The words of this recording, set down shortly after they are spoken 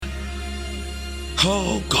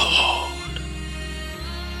Oh God,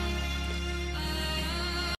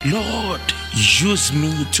 Lord, use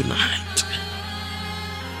me tonight.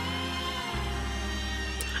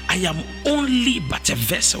 I am only but a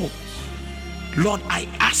vessel. Lord, I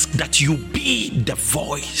ask that you be the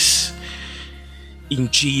voice.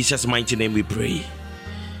 In Jesus' mighty name we pray.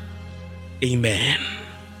 Amen.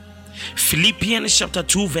 Philippians chapter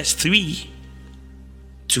 2 verse 3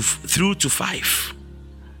 through to 5.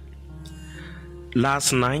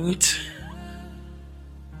 Last night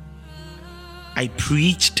I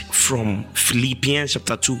preached from Philippians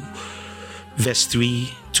chapter 2 verse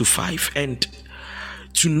 3 to 5, and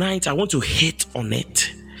tonight I want to hit on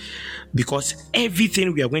it because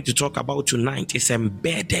everything we are going to talk about tonight is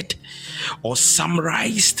embedded or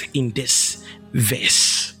summarized in this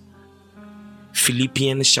verse.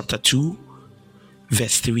 Philippians chapter 2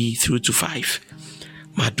 verse 3 through to 5.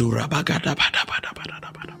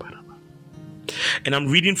 And I'm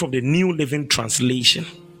reading from the New Living Translation.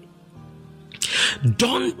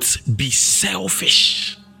 Don't be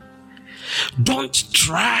selfish. Don't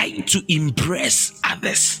try to impress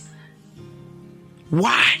others.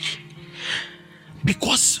 Why?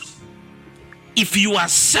 Because if you are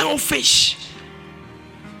selfish,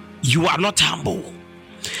 you are not humble.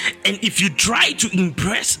 And if you try to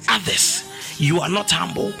impress others, you are not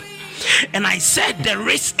humble. And I said there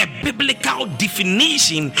is a biblical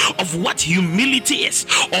definition of what humility is,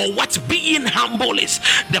 or what being humble is.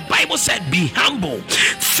 The Bible said, be humble,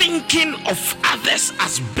 thinking of others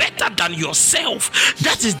as better than yourself.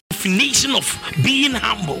 That is the definition of being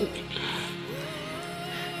humble.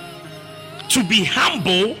 To be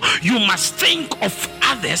humble, you must think of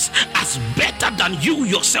others as better than you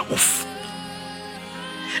yourself.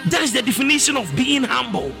 That is the definition of being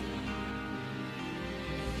humble.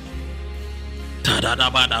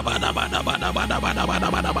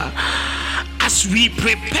 As we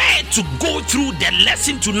prepare to go through the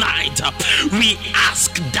lesson tonight, we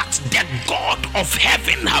ask that the God of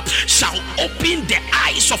heaven shall open the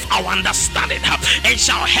eyes of our understanding and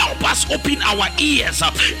shall help us open our ears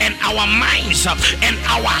and our minds and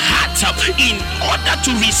our hearts in order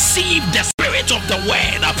to receive the spirit of the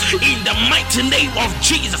word. In the mighty name of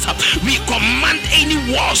Jesus, we command any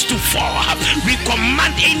walls to fall, we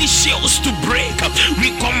command any shields to break,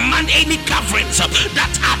 we command any coverings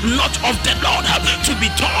that are not of the Lord to be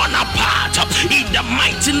torn apart. In the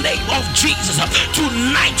mighty name of Jesus,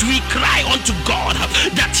 tonight we cry unto God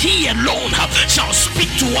that He alone shall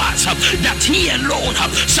speak to us, that He alone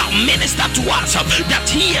shall minister to us, that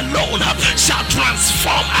He alone shall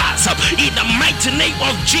transform us. In the mighty name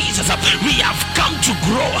of Jesus, we have come to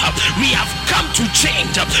grow, we have come to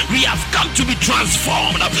change, we have come to be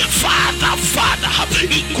transformed. Father,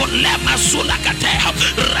 Ikolema Sulakate,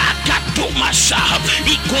 Rakadomasha,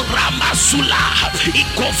 Ikorama Sula,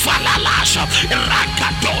 Ikofalalasha,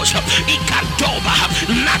 Rakadosha, Ikadoba.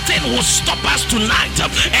 Nothing will stop us tonight,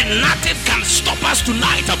 and nothing can stop us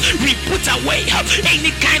tonight. We put away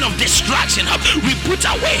any kind of distraction, we put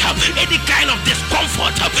away any kind of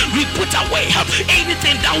discomfort, we put away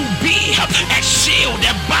anything that will be a shield,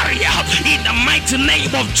 a barrier, in the mighty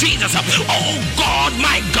name of Jesus. Oh God,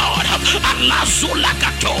 my God, Allah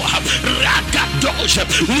Zulakato, Rakadosh.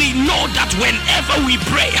 We know that whenever we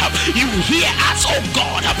pray, you hear us, oh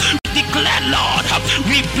God. We declare, Lord,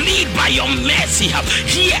 we plead by your mercy,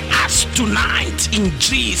 hear us tonight in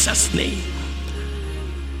Jesus' name.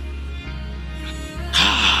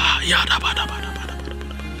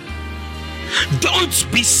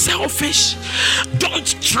 Don't be selfish.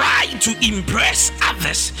 Don't try to impress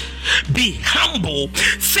others. Be humble,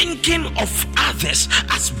 thinking of others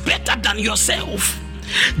as better than yourself.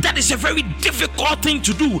 That is a very difficult thing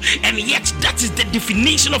to do, and yet that is the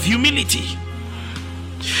definition of humility.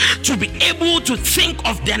 To be able to think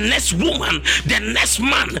of the next woman, the next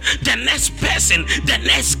man, the next person, the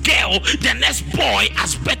next girl, the next boy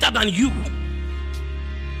as better than you.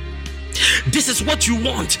 This is what you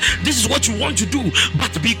want. This is what you want to do.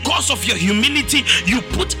 But because of your humility, you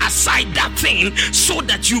put aside that thing so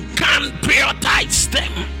that you can prioritize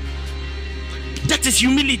them. That is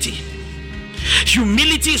humility.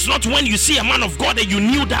 Humility is not when you see a man of God and you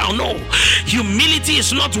kneel down. No. Humility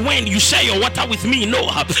is not when you share your water with me.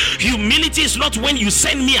 No. Humility is not when you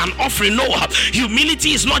send me an offering. No.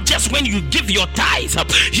 Humility is not just when you give your tithe.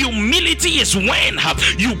 Humility is when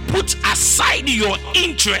you put aside your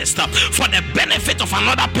interest for the benefit of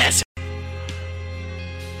another person.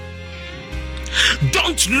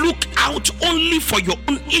 Don't look out only for your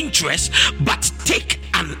own interest, but take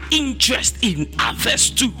an interest in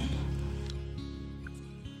others too.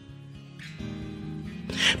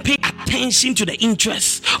 Pay attention to the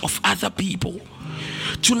interests of other people.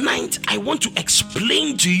 Tonight, I want to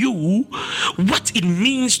explain to you what it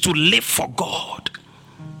means to live for God.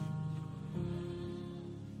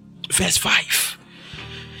 Verse 5.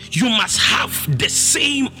 You must have the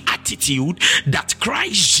same attitude that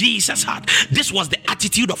Christ Jesus had. This was the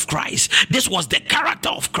attitude of Christ. This was the character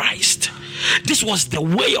of Christ. This was the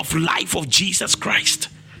way of life of Jesus Christ.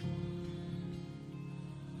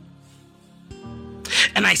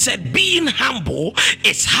 And I said, being humble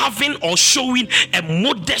is having or showing a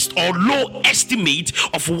modest or low estimate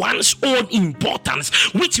of one's own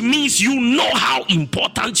importance, which means you know how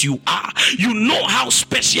important you are, you know how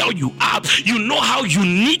special you are, you know how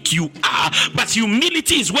unique you are. But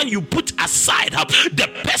humility is when you put aside the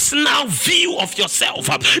personal view of yourself,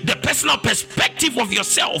 the personal perspective of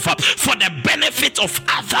yourself for the benefit of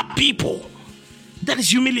other people. That is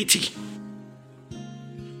humility.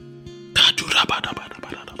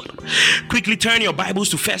 Quickly turn your Bibles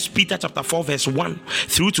to 1 Peter chapter 4 verse 1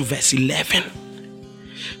 through to verse 11.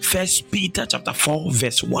 1 Peter chapter 4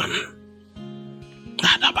 verse 1.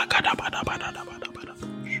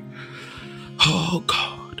 Oh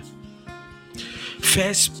God.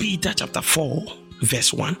 1 Peter chapter 4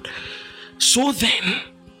 verse 1. So then,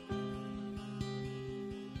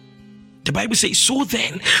 the Bible says, so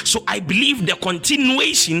I believe the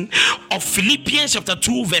continuation of Philippians chapter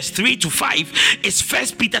 2 verse 3 to 5 is 1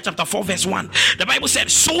 Peter chapter 4 verse 1. The Bible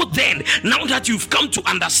said, so then, now that you've come to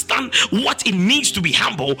understand what it means to be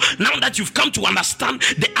humble, now that you've come to understand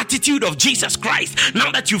the attitude of Jesus Christ,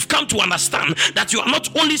 now that you've come to understand that you are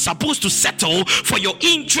not only supposed to settle for your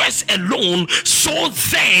interests alone, so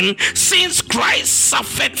then, since Christ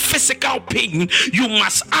suffered physical pain, you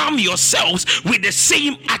must arm yourselves with the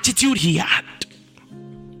same attitude he had.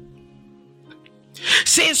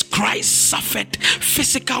 Since Christ suffered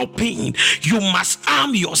physical pain, you must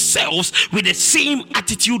arm yourselves with the same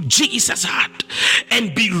attitude Jesus had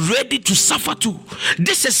and be ready to suffer too.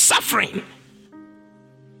 This is suffering.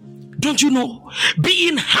 Don't you know?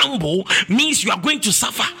 Being humble means you are going to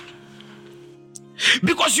suffer.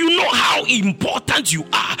 Because you know how important you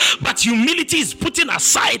are, but humility is putting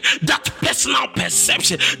aside that personal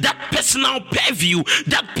perception, that personal purview,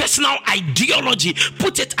 that personal ideology.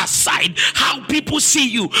 Put it aside, how people see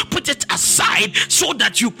you. Put it aside so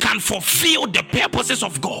that you can fulfill the purposes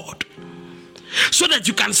of God, so that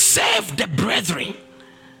you can serve the brethren.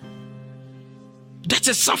 That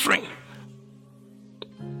is suffering.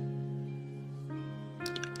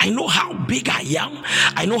 I know how big I am.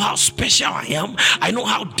 I know how special I am. I know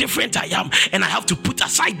how different I am. And I have to put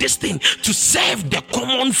aside this thing to serve the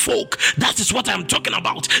common folk. That is what I'm talking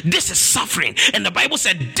about. This is suffering. And the Bible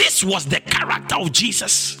said this was the character of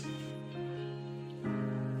Jesus.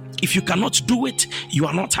 If you cannot do it, you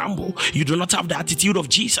are not humble. You do not have the attitude of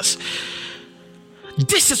Jesus.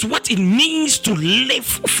 This is what it means to live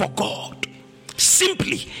for God.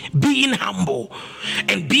 Simply being humble.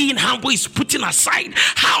 And being humble is putting aside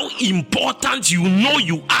how important you know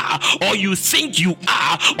you are, or you think you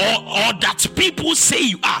are, or that people say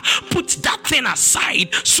you are. Put that thing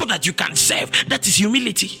aside so that you can serve. That is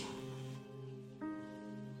humility.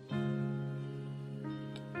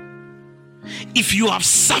 If you have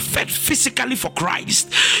suffered physically for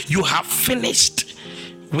Christ, you have finished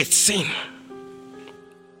with sin.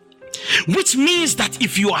 Which means that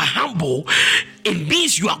if you are humble, it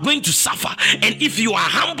means you are going to suffer. And if you are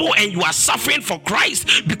humble and you are suffering for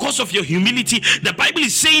Christ because of your humility, the Bible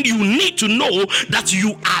is saying you need to know that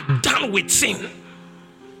you are done with sin.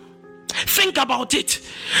 Think about it.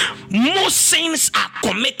 Most sins are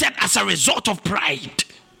committed as a result of pride.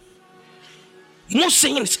 Most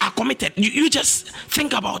sins are committed. You just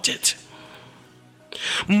think about it.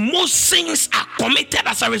 Most sins are committed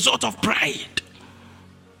as a result of pride.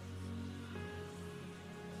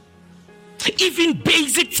 Even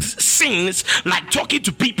basic sins like talking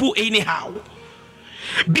to people anyhow,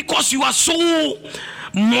 because you are so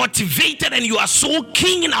motivated and you are so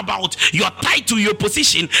keen about your title, your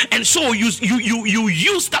position, and so you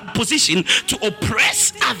use that position to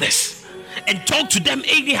oppress others and talk to them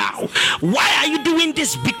anyhow. Why are you doing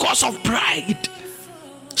this? Because of pride,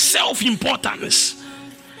 self-importance.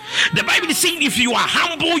 The Bible is saying if you are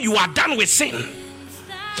humble, you are done with sin.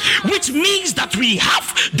 Which means that we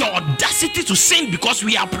have the audacity to sin because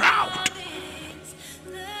we are proud.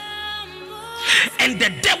 And the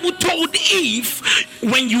devil told Eve,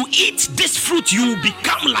 when you eat this fruit, you will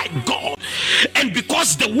become like God. And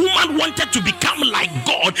because the woman wanted to become like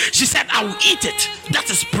God, she said, I will eat it. That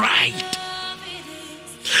is pride.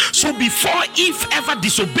 So before Eve ever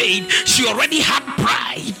disobeyed, she already had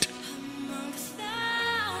pride.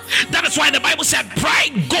 That is why the Bible said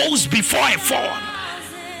pride goes before a fall.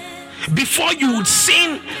 Before you would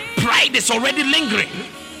sin, pride is already lingering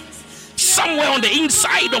somewhere on the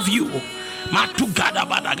inside of you. So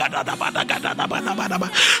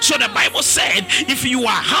the Bible said, if you are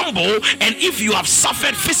humble and if you have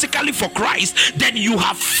suffered physically for Christ, then you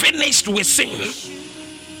have finished with sin.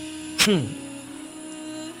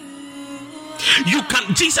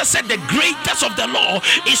 Jesus said the greatest of the law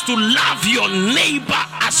is to love your neighbor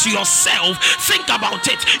as yourself. Think about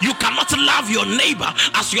it. You cannot love your neighbor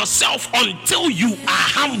as yourself until you are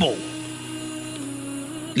humble.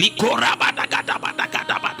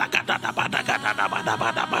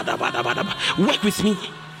 Work with me.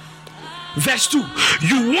 Verse 2.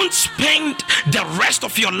 You won't spend the rest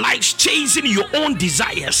of your life chasing your own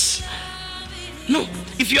desires. No,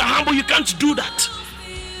 if you are humble, you can't do that.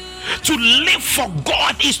 To live for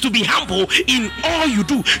God is to be humble in all you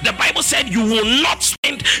do. The Bible said you will not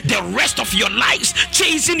spend the rest of your lives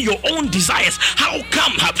chasing your own desires. How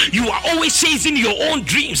come you are always chasing your own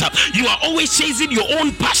dreams? You are always chasing your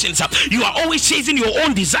own passions. You are always chasing your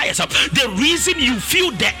own desires. The reason you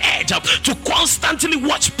feel the urge to constantly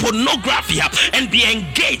watch pornography and be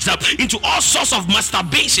engaged into all sorts of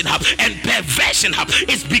masturbation and perversion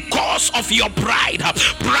is because of your pride.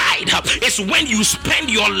 Pride is when you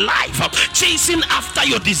spend your life chasing after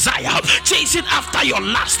your desire, chasing after your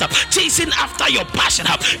lust, chasing after your passion.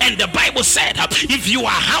 And the Bible said, if you are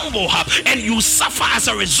humble and you suffer as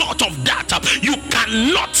a result of that, you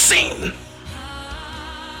cannot sin.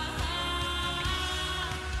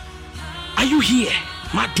 Are you here?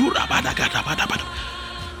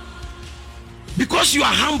 Because you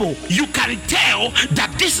are humble, you can tell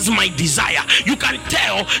that this is my desire. You can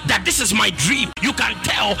tell that this is my dream. You can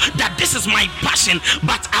tell that this is my passion.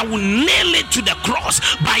 But I will nail it to the cross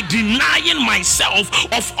by denying myself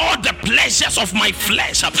of all the pleasures of my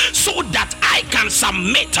flesh, so that I can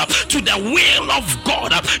submit to the will of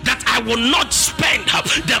God, that I will not spend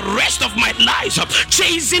the rest of my life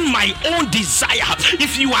chasing my own desire.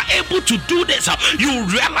 If you are able to do this, you will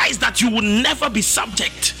realize that you will never be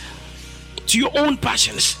subject to your own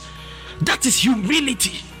passions. That is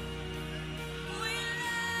humility.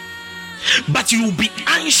 But you will be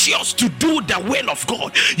anxious to do the will of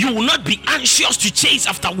God. You will not be anxious to chase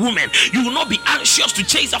after women. You will not be anxious to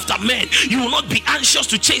chase after men. You will not be anxious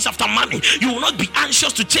to chase after money. You will not be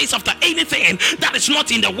anxious to chase after anything that is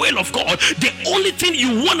not in the will of God. The only thing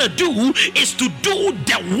you want to do is to do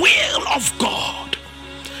the will of God.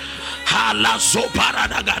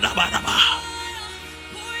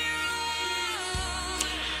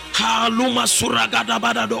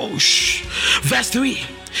 Verse 3.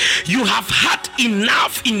 You have had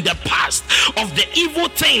enough in the past of the evil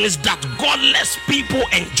things that godless people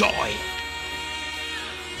enjoy.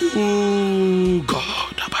 Oh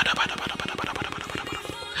God.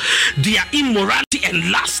 Their immorality and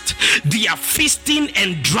lust, their feasting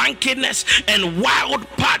and drunkenness and wild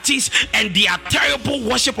parties, and their terrible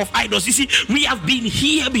worship of idols. You see, we have been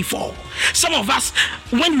here before. Some of us,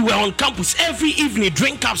 when we were on campus, every evening,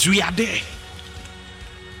 drink ups, we are there.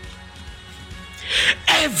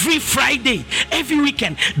 Every Friday, every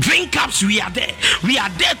weekend, drink ups, we are there. We are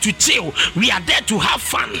there to chill. We are there to have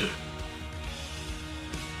fun.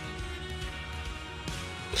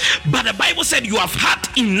 But the Bible said you have had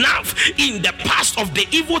enough in the past of the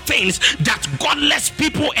evil things that godless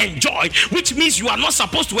people enjoy, which means you are not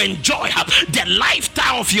supposed to enjoy the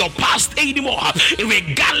lifestyle of your past anymore,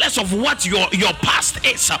 regardless of what your past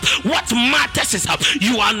is. What matters is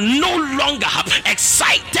you are no longer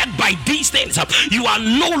excited by these things. You are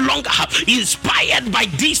no longer inspired by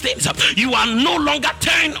these things. You are no longer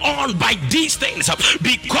turned on by these things,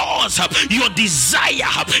 because your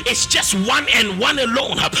desire is just one and one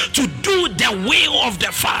alone, to do the will of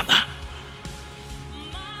the Father.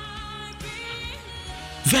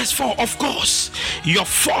 Verse 4. Of course, your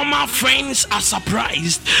former friends are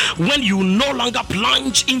surprised when you no longer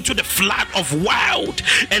plunge into the flood of wild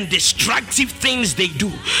and destructive things they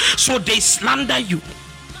do, so they slander you.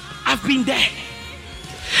 I've been there.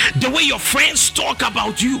 The way your friends talk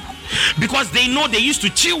about you, because they know they used to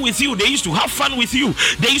chill with you, they used to have fun with you,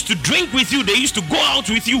 they used to drink with you, they used to go out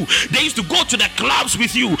with you, they used to go to the clubs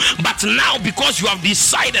with you. But now, because you have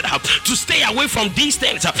decided to stay away from these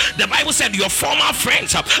things, the Bible said your former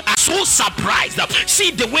friends are so surprised.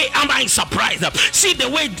 See the way Amma is surprised. See the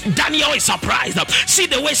way Daniel is surprised. See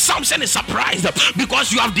the way Samson is surprised,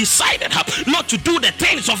 because you have decided not to do the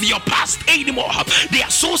things of your past anymore. They are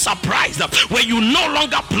so surprised when you no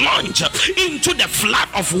longer plunge into the flood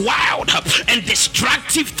of wild and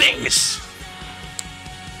destructive things.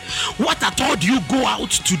 What at all do you go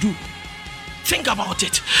out to do? Think about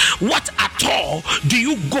it. What at all do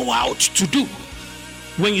you go out to do?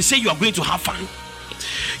 When you say you are going to have fun,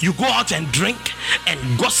 you go out and drink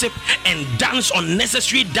and gossip and dance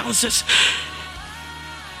unnecessary dances.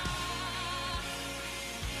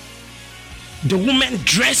 The women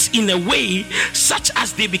dress in a way such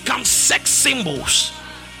as they become sex symbols.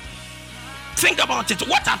 Think about it.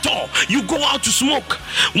 What at all you go out to smoke?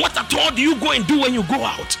 What at all do you go and do when you go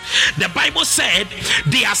out? The Bible said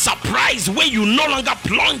they are surprised when you no longer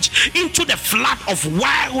plunge into the flood of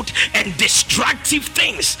wild and destructive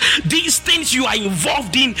things. These things you are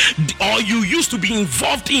involved in, or you used to be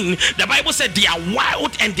involved in, the Bible said they are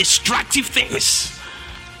wild and destructive things.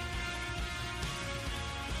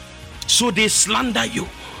 So they slander you.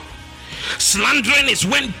 Slandering is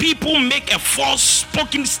when people make a false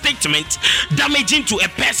spoken statement damaging to a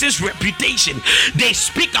person's reputation. They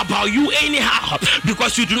speak about you anyhow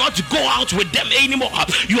because you do not go out with them anymore.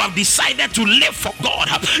 You have decided to live for God.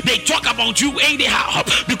 They talk about you anyhow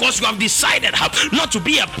because you have decided not to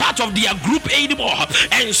be a part of their group anymore.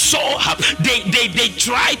 And so they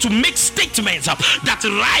try to make statements that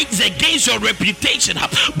rise against your reputation.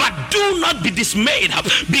 But do not be dismayed,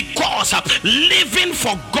 because living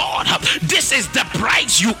for God, this is the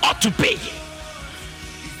price you ought to pay.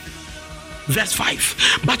 Verse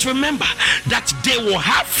 5. But remember that they will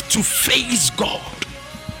have to face God.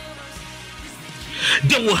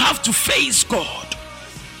 They will have to face God.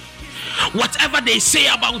 Whatever they say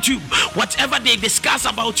about you, whatever they discuss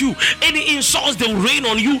about you, any insults they will rain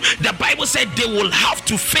on you, the Bible said they will have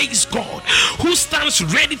to face God, who stands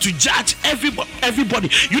ready to judge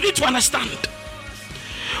everybody. You need to understand,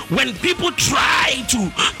 when people try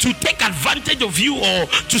to take advantage of you or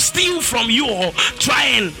to steal from you or try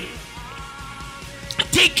and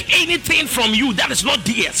take anything from you that is not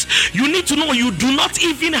theirs, you need to know you do not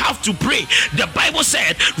even have to pray. The Bible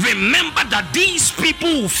said, remember that these people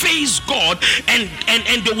will face God and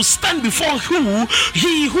they will stand before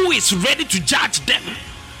he who is ready to judge them.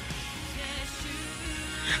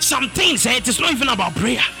 Some things, it is not even about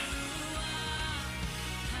prayer.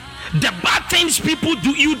 The bad things people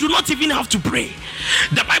do, you do not even have to pray.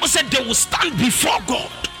 The Bible said they will stand before God.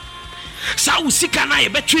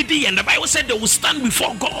 And the Bible said they will stand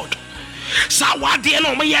before God.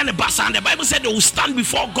 And the Bible said they will stand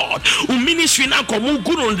before God.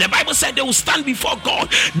 The Bible said they will stand before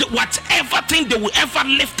God. Whatever thing they will ever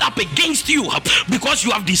lift up against you, because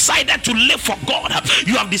you have decided to live for God,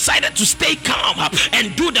 you have decided to stay calm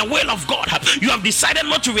and do the will of God, you have decided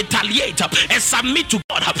not to retaliate and submit to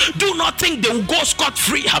God, do not think they will go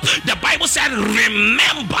scot-free. The Bible said,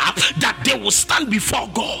 remember that they will stand before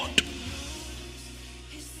God.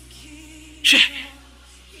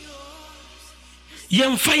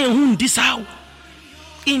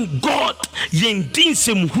 In God,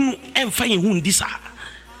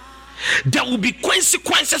 there will be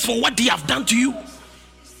consequences for what they have done to you.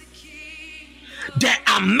 There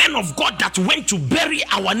are men of God that went to bury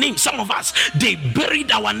our names. Some of us, they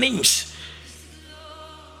buried our names.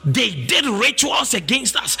 They did rituals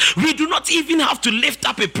against us. We do not even have to lift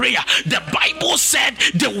up a prayer. The Bible said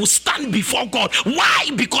they will stand before God. Why?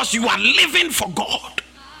 Because you are living for God.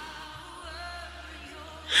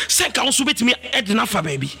 Senka also bet me Ednafa,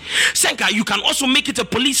 baby. Senka, you can also make it a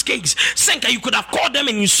police case. Senka, you could have called them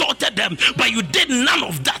and insulted them, but you did none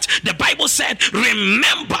of that. The Bible said,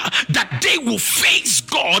 remember that they will face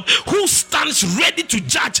God, who stands ready to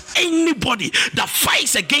judge anybody that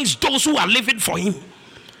fights against those who are living for him.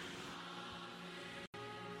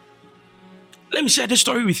 Let me share this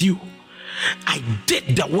story with you. I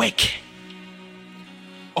did the work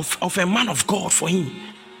of a man of God for him.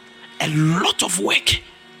 A lot of work.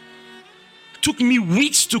 Took me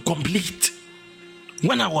weeks to complete.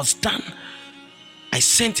 When I was done, I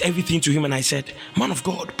sent everything to him and I said, man of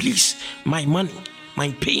God, please, my money,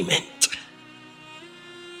 my payment.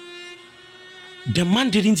 The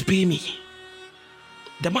man didn't pay me.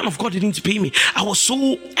 The man of God didn't pay me. I was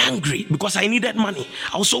so angry because I needed money.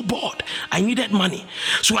 I was so bored. I needed money.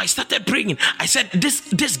 So I started praying. I said,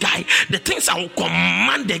 this guy, the things I will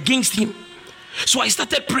command against him. So I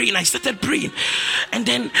started praying. And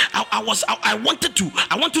then I wanted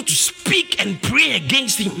to speak and pray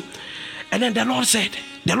against him. And then the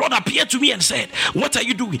Lord appeared to me and said, what are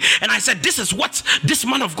you doing? And I said, this is what this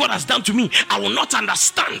man of God has done to me. I will not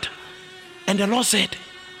understand. And the Lord said,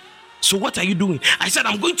 so what are you doing? I said,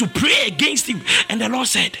 I'm going to pray against him. And the Lord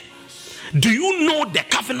said, do you know the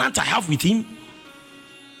covenant I have with him?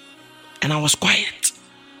 And I was quiet.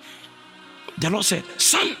 The Lord said,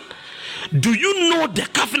 son, do you know the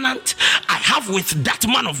covenant I have with that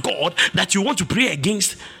man of God that you want to pray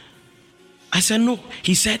against? I said, no.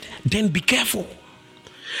 He said, then be careful.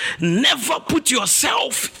 Never put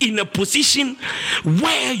yourself in a position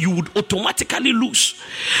where you would automatically lose.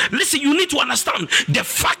 Listen, you need to understand the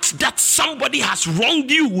fact that somebody has wronged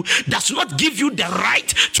you does not give you the right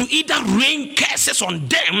to either rain curses on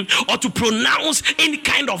them or to pronounce any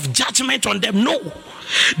kind of judgment on them. No.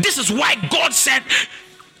 This is why God said,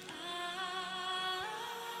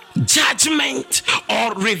 judgment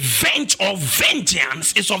or revenge or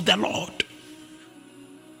vengeance is of the Lord.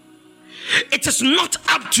 It is not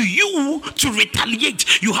up to you to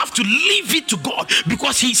retaliate. You have to leave it to God,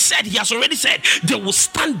 because he has already said, they will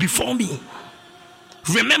stand before me.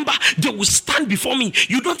 Remember, they will stand before me.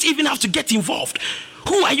 You don't even have to get involved.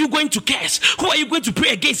 Who are you going to curse? Who are you going to pray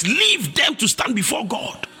against? Leave them to stand before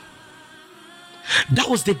God. That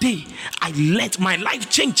was the day I let my life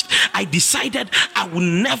changed. I decided I will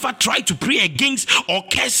never try to pray against or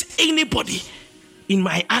curse anybody in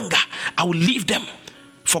my anger. I will leave them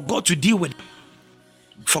for God to deal with them.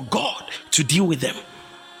 For God to deal with them.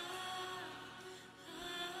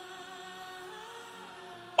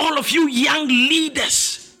 All of you young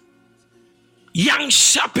leaders, young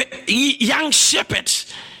shepherds,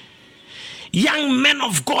 young men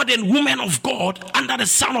of God and women of God under the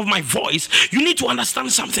sound of my voice, you need to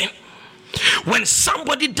understand something. When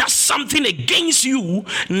somebody does something against you,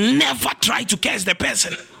 never try to curse the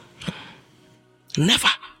person. Never.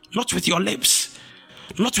 Not with your lips,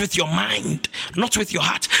 not with your mind, not with your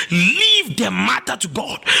heart. Leave the matter to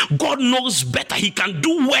God. God knows better. He can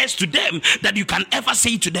do worse to them than you can ever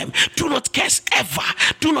say to them. Do not curse ever.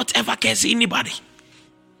 Do not ever curse anybody.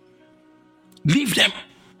 Leave them.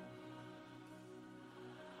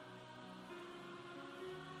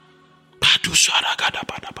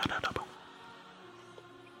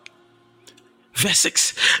 Verse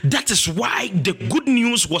 6. That is why the good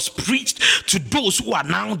news was preached to those who are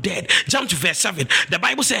now dead. Jump to verse 7. The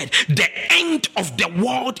Bible said, the end of the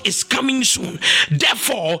world is coming soon.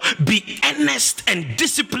 Therefore, be earnest and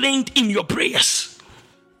disciplined in your prayers.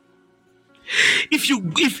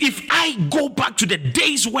 If I go back to the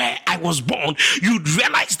days where I was born, you'd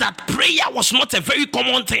realize that prayer was not a very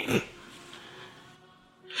common thing.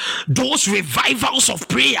 Those revivals of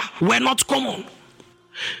prayer were not common.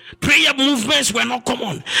 Prayer movements were not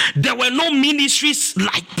common. There were no ministries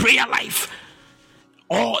like Prayer Life,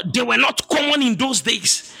 or they were not common in those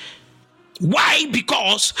days. Why?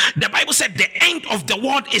 Because the Bible said the end of the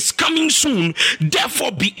world is coming soon.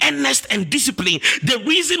 Therefore, be earnest and disciplined. The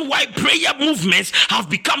reason why prayer movements have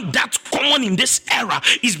become that common in this era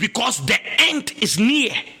is because the end is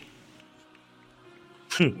near.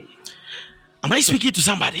 Am I speaking to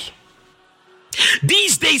somebody?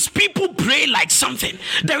 These days, people pray like something.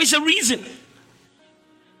 There is a reason.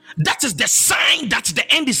 That is the sign that the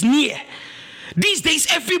end is near. These days,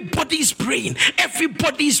 everybody is praying.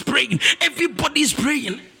 Everybody is praying. Everybody is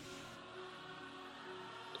praying.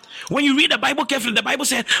 When you read the Bible carefully, the Bible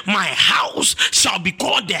said, my house shall be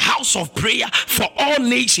called the house of prayer for all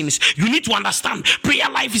nations. You need to understand, Prayer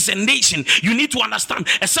Life is a nation. You need to understand,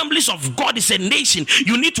 Assemblies of God is a nation.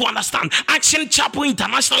 You need to understand, Action Chapel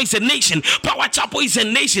International is a nation. Power Chapel is a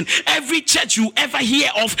nation. Every church you ever hear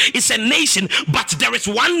of is a nation. But there is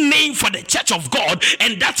one name for the church of God,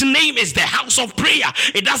 and that name is the house of prayer.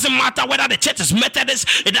 It doesn't matter whether the church is Methodist.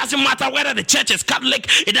 It doesn't matter whether the church is Catholic.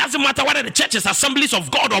 It doesn't matter whether the church is Assemblies of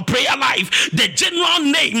God or Prayer Life. The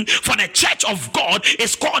general name for the church of God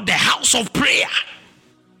is called the house of prayer.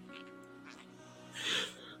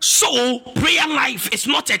 So, Prayer Life is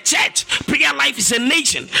not a church. Prayer Life is a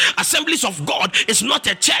nation. Assemblies of God is not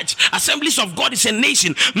a church. Assemblies of God is a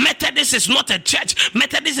nation. Methodist is not a church.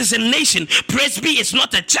 Methodist is a nation. Presby is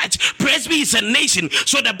not a church. Presby is a nation.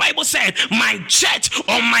 So the Bible said, my church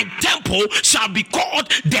or my temple shall be called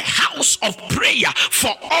the house of prayer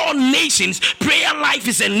for all nations. Prayer Life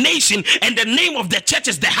is a nation, and the name of the church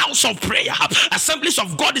is the house of prayer. Assemblies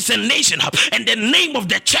of God is a nation, and the name of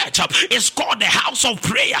the church is called the house of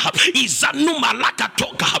prayer.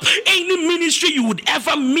 Any ministry you would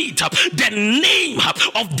ever meet, the name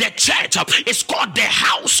of the church is called the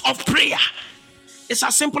house of prayer. It's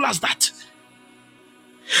as simple as that.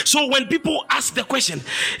 So when people ask the question,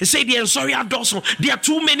 they say, there are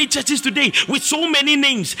too many churches today with so many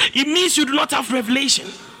names. It means you do not have revelation.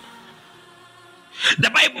 The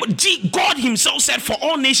Bible, God himself said for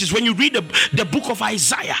all nations, when you read the book of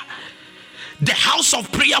Isaiah, the house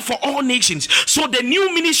of prayer for all nations. So the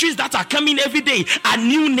new ministries that are coming every day are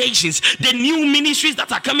new nations. The new ministries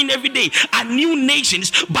that are coming every day are new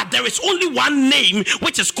nations. But there is only one name,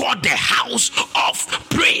 which is called the house of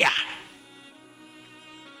prayer.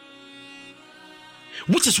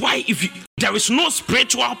 Which is why if There is no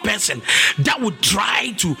spiritual person that would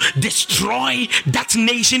try to destroy that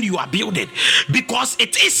nation you are building, because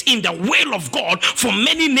it is in the will of God for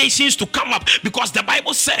many nations to come up, because the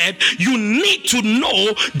Bible said you need to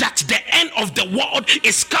know that the end of the world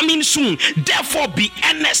is coming soon. Therefore, be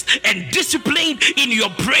earnest and disciplined in your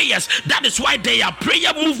prayers. That is why there are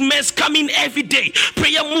prayer movements coming every day,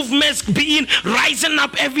 prayer movements being rising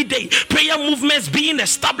up every day, prayer movements being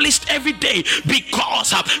established every day, because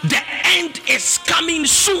the end is coming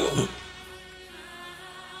soon.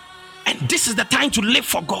 And this is the time to live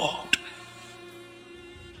for God.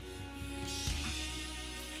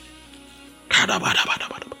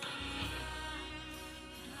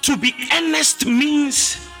 To be earnest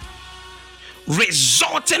means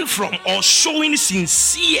resulting from or showing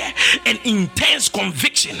sincere and intense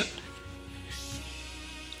conviction.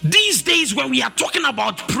 These days, when we are talking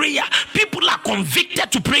about prayer, people are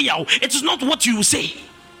convicted to prayer. It is not what you say.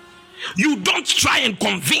 You don't try and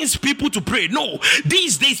convince people to pray. No,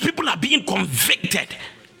 these days people are being convicted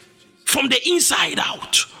from the inside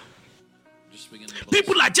out.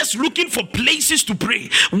 People are just looking for places to pray.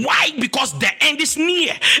 Why? Because the end is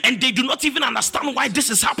near and they do not even understand why this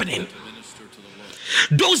is happening.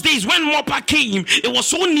 Those days when Mopa came, it was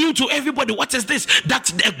so new to everybody. What is this? That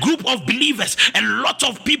a group of believers, a lot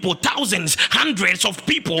of people, thousands, hundreds of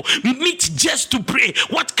people meet just to pray.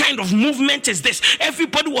 What kind of movement is this?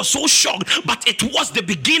 Everybody was so shocked, but it was the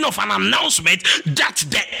beginning of an announcement that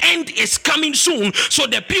the end is coming soon. So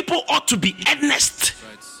the people ought to be earnest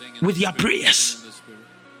with their prayers.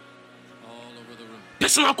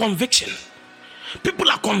 Personal conviction. People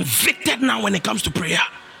are convicted now when it comes to prayer.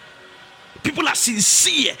 People are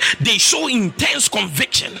sincere. They show intense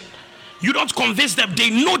conviction. You don't convince them. They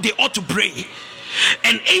know they ought to pray.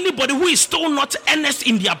 And anybody who is still not earnest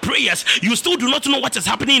in their prayers, you still do not know what is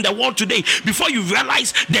happening in the world today. Before you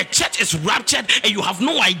realize the church is raptured and you have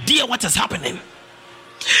no idea what is happening.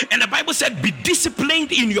 And the Bible said, be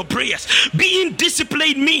disciplined in your prayers. Being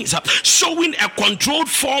disciplined means showing a controlled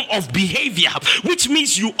form of behavior, which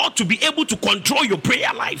means you ought to be able to control your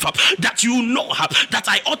prayer life. That you know that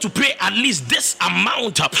I ought to pray at least this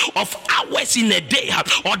amount of hours in a day,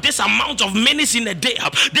 or this amount of minutes in a day,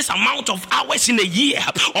 this amount of hours in a year,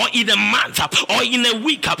 or in a month, or in a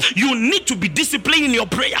week. You need to be disciplined in your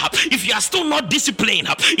prayer. If you are still not disciplined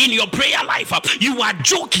in your prayer life, you are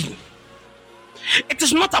joking. It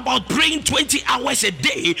is not about praying 20 hours a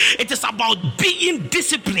day. It is about being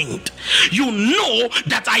disciplined. You know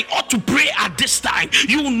that I ought to pray at this time.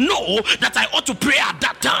 You know that I ought to pray at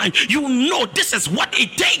that time. You know this is what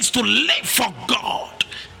it takes to live for God.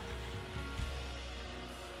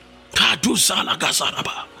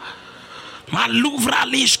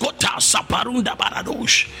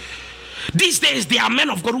 These days there are men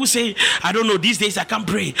of God who say, I don't know, these days I can't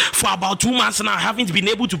pray. For about 2 months now I haven't been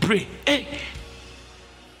able to pray. Hey,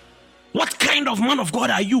 what kind of man of God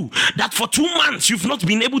are you that for 2 months you've not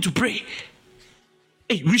been able to pray?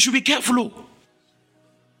 Hey, we should be careful.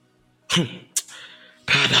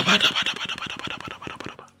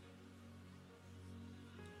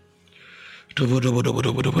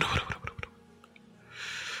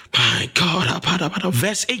 My God.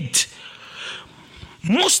 Verse 8.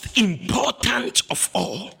 Most important of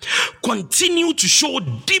all, continue to show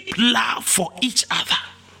deep love for each other.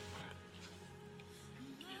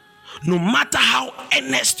 No matter how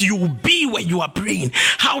earnest you will be when you are praying,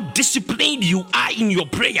 how disciplined you are in your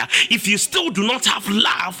prayer, if you still do not have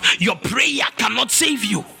love, your prayer cannot save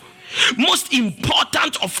you. Most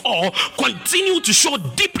important of all, continue to show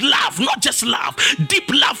deep love, not just love, deep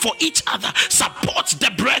love for each other. Support the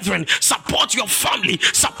brethren, support your family,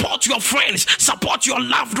 support your friends, support your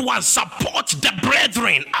loved ones, support the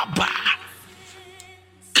brethren. Abba,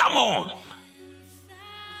 come on.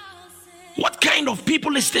 What kind of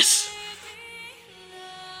people is this?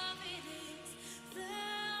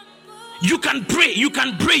 You can pray, you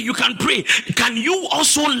can pray, you can pray. Can you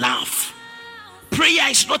also laugh? Prayer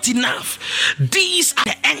is not enough. These are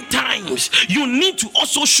the end times. You need to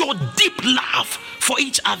also show deep love for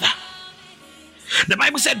each other. The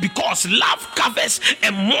Bible said, because love covers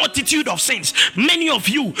a multitude of sins. Many of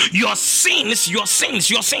you, your sins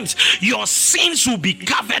will be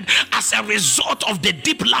covered as a result of the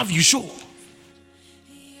deep love you show.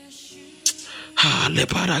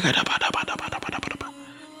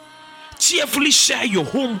 Cheerfully share your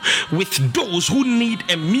home with those who need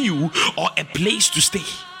a meal or a place to stay.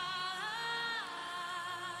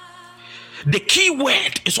 The key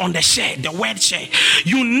word is on the share, the word share.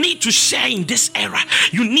 You need to share in this era.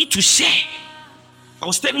 You need to share. I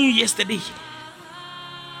was telling you yesterday,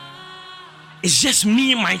 It's just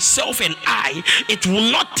me, myself, and I. It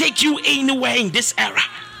will not take you anywhere in this era.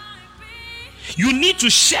 You need to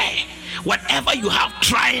share. Whatever you have,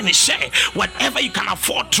 try and share. Whatever you can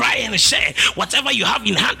afford, try and share. Whatever you have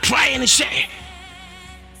in hand, try and share.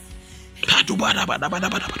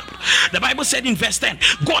 The Bible said in verse 10,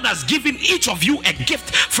 God has given each of you a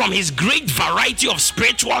gift from his great variety of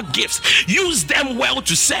spiritual gifts. Use them well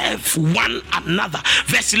to serve one another.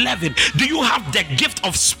 Verse 11, do you have the gift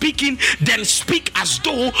of speaking? Then speak as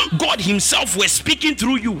though God himself were speaking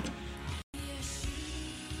through you.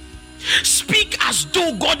 Speak as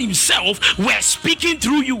though God himself were speaking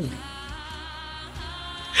through you.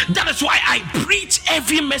 That is why I preach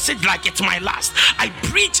every message like it's my last. I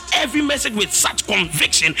preach every message with such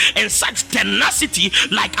conviction and such tenacity,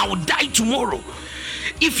 like I will die tomorrow.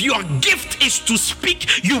 If your gift is to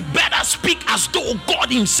speak, you better speak as though God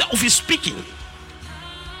himself is speaking.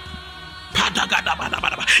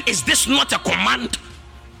 Is this not a command?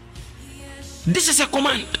 This is a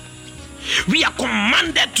command. We are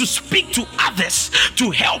commanded to speak to others,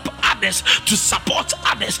 to help others, to support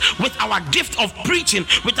others with our gift of preaching,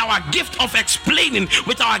 with our gift of explaining,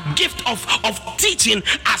 with our gift of teaching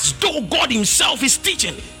as though God himself is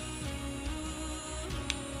teaching.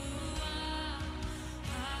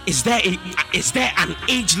 Is there an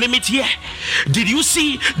age limit here? Did you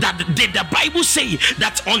see that? Did the Bible say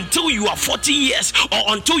that until you are 40 years or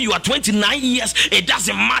until you are 29 years, it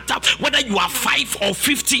doesn't matter whether you are 5 or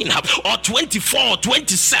 15 or 24 or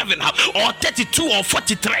 27 or 32 or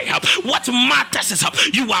 43? What matters is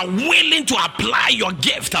you are willing to apply your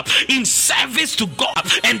gift in service to God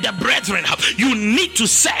and the brethren. You need to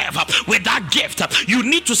serve with that gift. You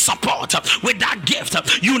need to support with that gift.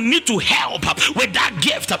 You need to help with that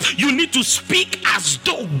gift. You need to speak as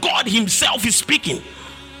though God himself is speaking.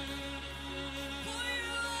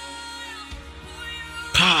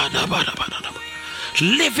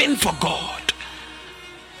 Living for God.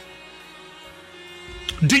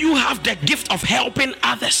 Do you have the gift of helping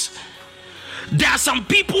others? There are some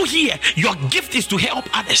people here, your gift is to help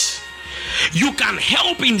others. You can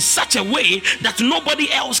help in such a way that nobody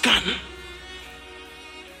else can.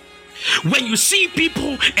 When you see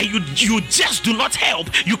people and you just do not help,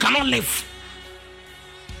 you cannot live.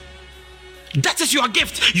 That is your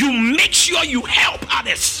gift. You make sure you help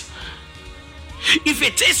others. If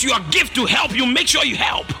it is your gift to help, you make sure you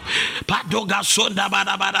help.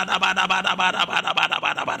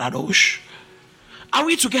 Are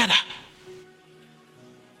we together?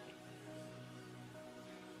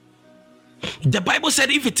 The Bible said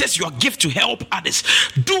if it is your gift to help others,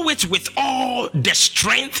 do it with all the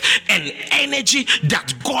strength and energy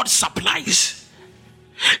that God supplies.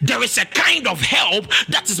 There is a kind of help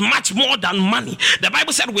that is much more than money. The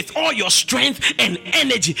Bible said with all your strength and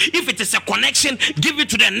energy. If it is a connection, give it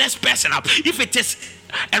to the next person up. If it is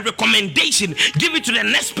a recommendation, give it to the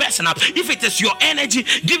next person up. If it is your energy,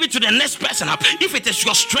 give it to the next person up. If it is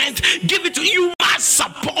your strength, give it to you. Must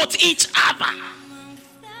support each other.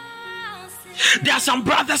 There are some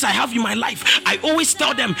brothers I have in my life. I always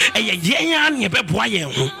tell them,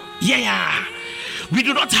 we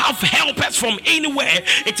do not have helpers from anywhere.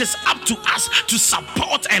 It is up to us to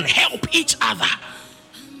support and help each other.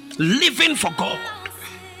 Living for God.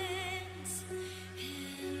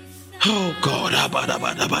 Oh God.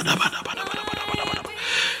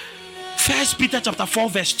 1 Peter chapter 4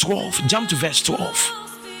 verse 12. Jump to verse 12.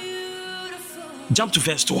 Jump to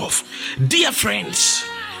verse 12. Dear friends,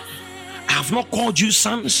 I have not called you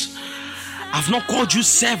sons. I have not called you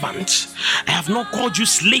servants. I have not called you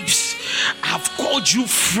slaves. I have called you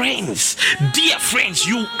friends. Dear friends,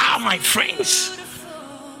 you are my friends.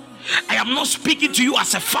 I am not speaking to you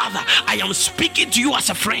as a father. I am speaking to you as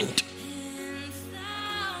a friend.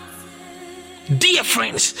 Dear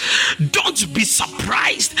friends, don't be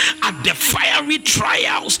surprised at the fiery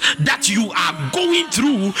trials that you are going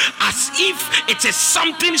through as if it is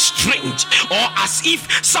something strange or as if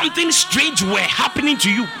something strange were happening to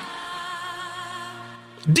you.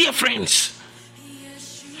 Dear friends,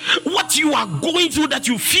 what you are going through that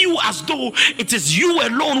you feel as though it is you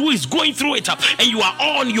alone who is going through it and you are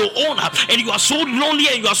on your own and you are so lonely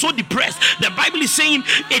and you are so depressed, the Bible is saying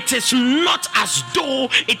it is not as though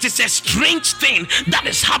it is a strange thing that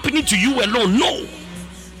is happening to you alone. No,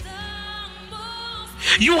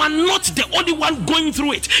 you are not the only one going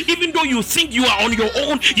through it. Even though you think you are on your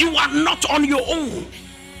own, you are not on your own.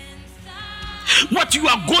 What you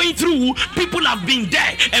are going through, people have been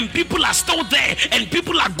there and people are still there and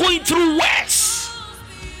people are going through worse.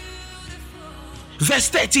 Verse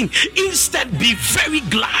 13, instead be very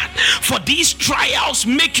glad, for these trials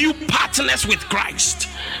make you partners with Christ.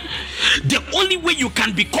 The only only way you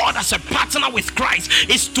can be called as a partner with Christ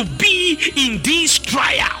is to be in these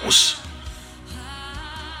trials.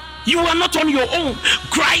 You are not on your own.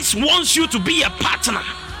 Christ wants you to be a partner.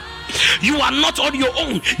 You are not on your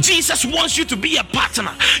own. Jesus wants you to be a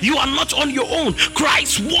partner. You are not on your own.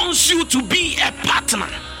 Christ wants you to be a partner.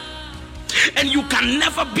 And you can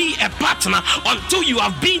never be a partner until you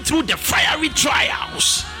have been through the fiery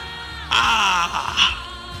trials.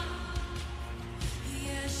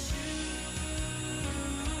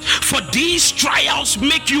 For these trials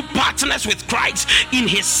make you partners with Christ in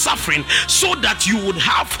his suffering, so that you would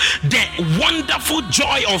have the wonderful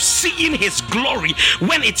joy of seeing his glory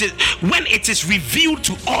when it is revealed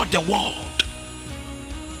to all the world.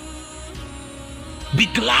 Be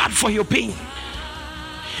glad for your pain.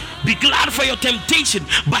 Be glad for your temptation,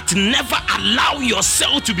 but never allow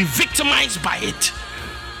yourself to be victimized by it.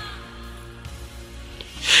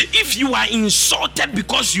 If you are insulted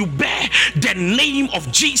because you bear the name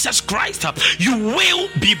of Jesus Christ, you will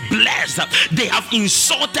be blessed. They have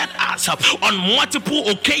insulted us on multiple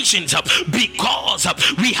occasions because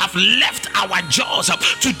we have left our jobs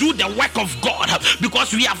to do the work of God,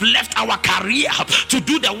 because we have left our career to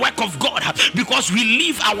do the work of God, because we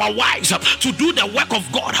leave our wives to do the work of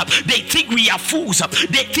God. They think we are fools.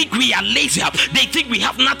 They think we are lazy. They think we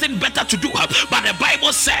have nothing better to do. But the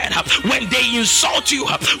Bible said when they insult you,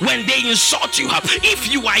 if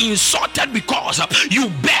you are insulted because you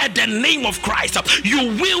bear the name of Christ,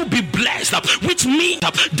 you will be blessed. Which means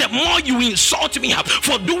the more you insult me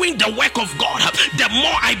for doing the work of God, the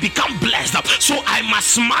more I become blessed. So I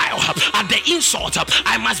must smile at the insult.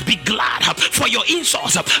 I must be glad for your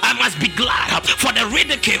insults. I must be glad for the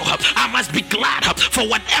ridicule. I must be glad for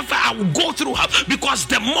whatever I will go through, because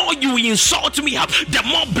the more you insult me, the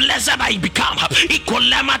more blessed I become.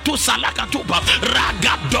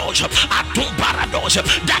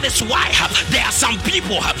 That is why there are some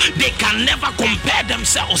people, they can never compare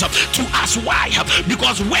themselves to us. Why?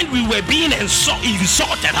 Because when we were being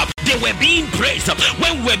insulted, they were being praised.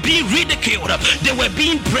 When we were being ridiculed, they were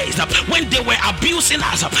being praised. When they were abusing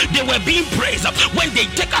us, they were being praised. When they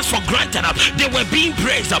take us for granted, they were being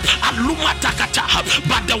praised.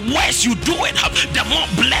 But the worse you do it, the more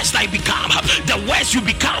blessed I become. The worse you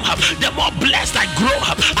become, the more blessed I grow.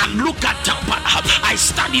 And look at I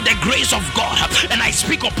study the grace of God, and I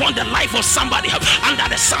speak upon the life of somebody under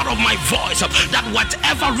the sound of my voice, that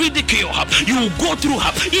whatever ridicule you will go through,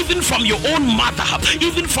 even from your own mother,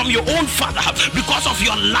 even from your own father, because of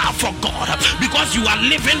your love for God, because you are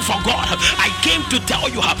living for God, I came to tell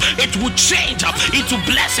you it will change into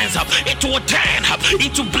blessings. It will turn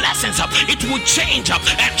into blessings. It will change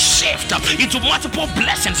and shift into multiple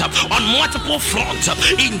blessings on multiple fronts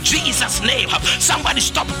in Jesus' name. Somebody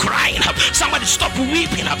stop crying. Somebody stop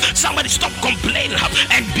weeping. Somebody stop complaining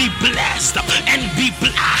and be blessed and be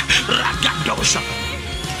blessed.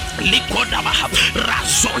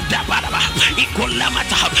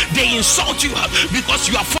 They insult you because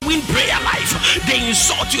you are following prayer life. They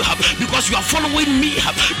insult you because you are following me.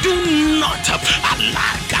 Do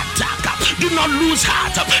not lose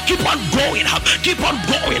heart. Keep on going. Keep on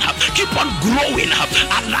going. Keep on growing.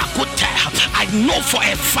 I know for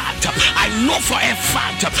a fact. I know for a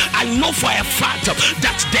fact. I know for a fact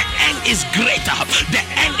that the end is greater. The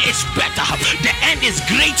end is better. The end is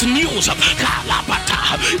great news.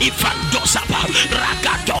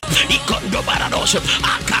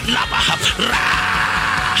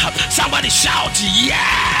 Somebody shout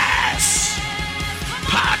yes.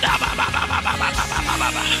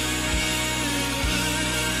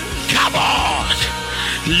 Come on.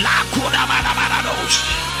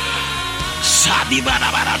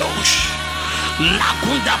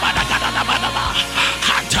 Lakunda badagada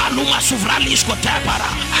Hataluma suvralisko tepara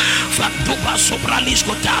Fatuba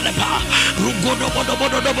sobralisko talepa Rugodo bodo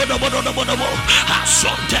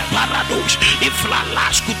Asonte paradosh Ifla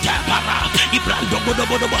lasku tepara Ibrando bodo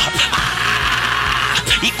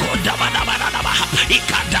Ikoda badabadaba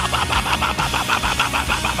Ikadaba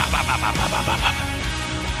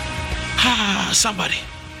somebody,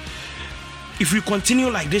 if we continue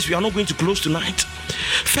like this, we are not going to close tonight.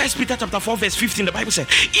 1 Peter chapter 4 verse 15, the Bible said,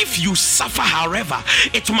 if you suffer, however,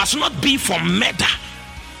 it must not be for murder.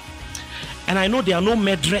 And I know there are no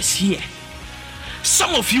murderers here.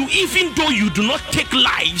 Some of you, even though you do not take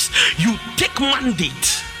lives, you take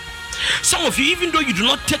mandate. Some of you, even though you do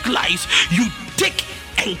not take lives, you take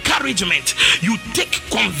encouragement, you take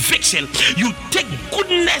conviction, you take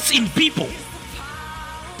goodness in people.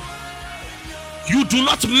 You do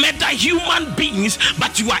not murder human beings,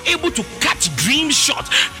 but you are able to cut dreams short,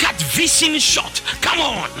 cut vision short. Come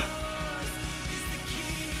on.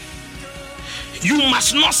 You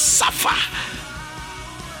must not suffer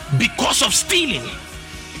because of stealing.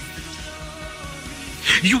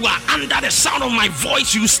 You are under the sound of my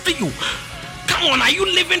voice, you steal. Come on, are you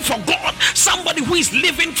living for God? Somebody who is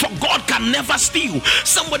living for God can never steal.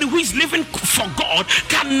 Somebody who is living for God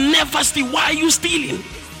can never steal. Why are you stealing?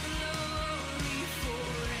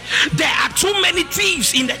 There are too many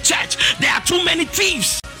thieves in the church. There are too many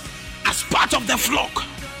thieves as part of the flock.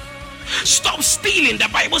 Stop stealing. The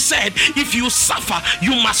Bible said if you suffer,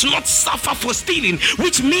 you must not suffer for stealing,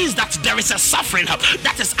 which means that there is a suffering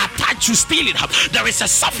that is attached to stealing. There is a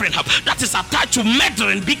suffering that is attached to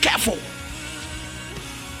murdering. Be careful.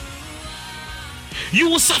 You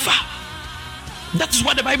will suffer. That is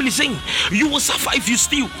what the Bible is saying. You will suffer if you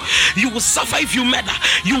steal. You will suffer if you murder.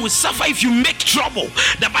 You will suffer if you make trouble.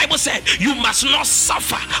 The Bible said you must not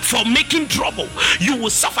suffer for making trouble. You will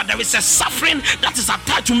suffer. There is a suffering that is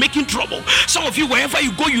attached to making trouble. Some of you, wherever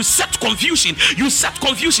you go, you set confusion. You set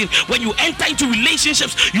confusion. When you enter into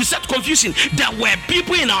relationships, you set confusion. There were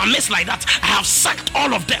people in our midst like that. I have sacked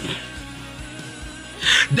all of them.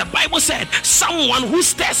 The Bible said someone who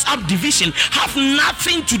stirs up division have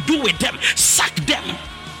nothing to do with them. Sack them.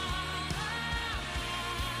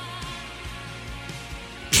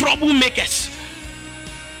 Troublemakers.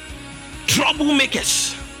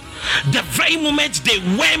 Troublemakers. The very moment they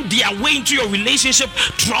worm their way into your relationship,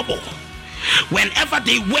 trouble. Whenever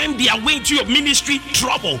they worm their way into your ministry,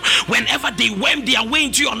 trouble. Whenever they worm their way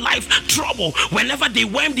into your life, trouble. Whenever they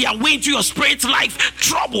worm their way into your spirit life,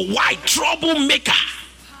 trouble. Why? Troublemaker.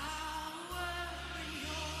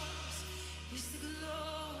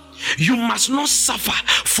 You must not suffer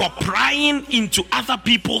for prying into other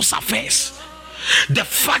people's affairs. The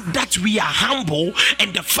fact that we are humble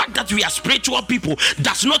and the fact that we are spiritual people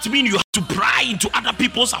does not mean you have to pry into other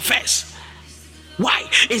people's affairs. Why?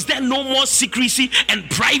 Is there no more secrecy and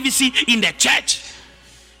privacy in the church?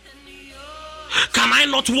 Can I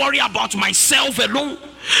not worry about myself alone?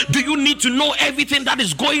 Do you need to know everything that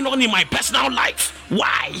is going on in my personal life?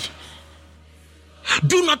 Why?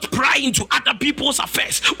 Do not pry into other people's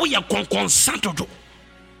affairs.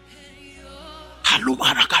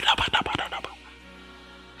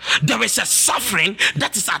 There is a suffering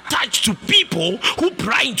that is attached to people who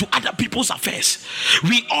pry into other people's affairs.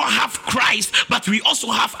 We all have Christ, but we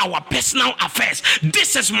also have our personal affairs.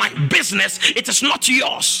 This is my business, it is not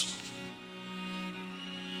yours.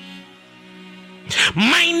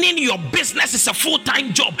 Minding your business is a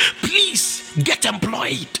full-time job. Please get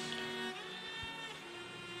employed.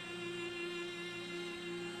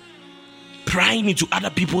 Prying into other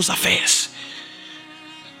people's affairs.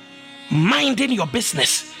 Minding your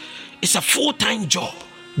business is a full-time job.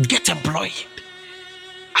 Get employed.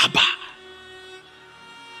 Abba.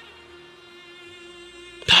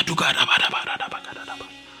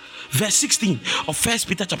 Verse 16 of 1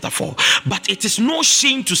 Peter chapter 4. But it is no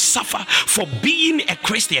shame to suffer for being a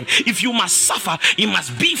Christian. If you must suffer, it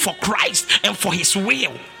must be for Christ and for his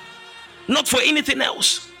will, not for anything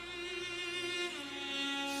else.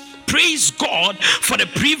 Praise God for the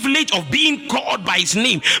privilege of being called by his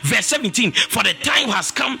name. Verse 17, for the time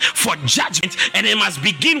has come for judgment, and it must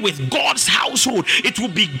begin with God's household. It will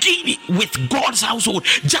begin with God's household.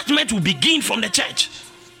 Judgment will begin from the church.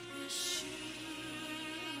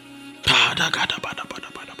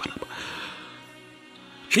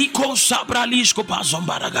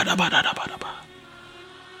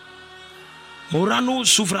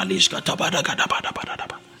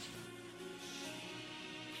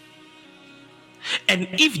 And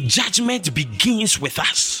if judgment begins with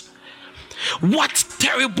us, what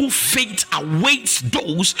terrible fate awaits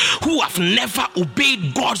those who have never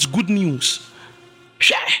obeyed God's good news?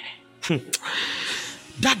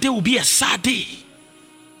 That day will be a sad day.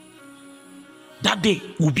 That day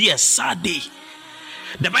will be a sad day.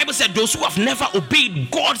 The Bible said those who have never obeyed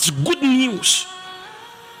God's good news.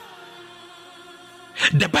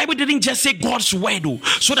 The Bible didn't just say God's word,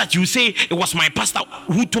 so that you say it was my pastor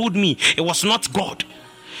who told me. It was not God.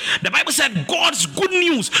 The Bible said God's good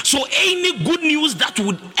news. So any good news that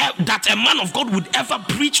a man of God would ever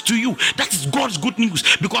preach to you, that is God's good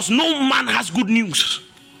news. Because no man has good news.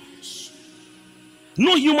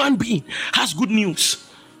 No human being has good news.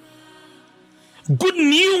 Good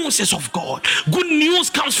news is of God. Good news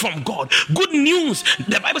comes from God. Good news.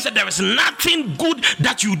 The Bible said there is nothing good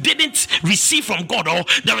that you didn't receive from God, or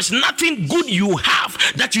there is nothing good you have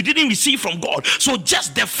that you didn't receive from God. So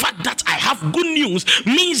just the fact that I have good news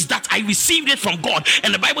means that I received it from God.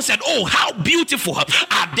 And the Bible said, oh, how beautiful are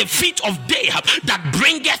the feet of they that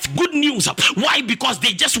bringeth good news. Why? Because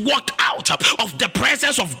they just walked out of the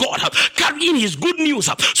presence of God carrying his good news.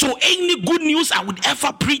 So any good news I would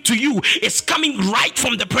ever preach to you is coming right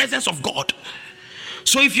from the presence of God.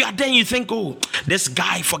 So if you are there, you think, oh, this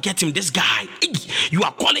guy, forget him, this guy. You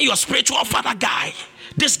are calling your spiritual father guy.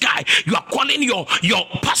 This guy, you are calling your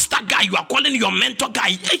pastor guy, you are calling your mentor guy.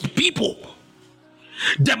 Hey, people,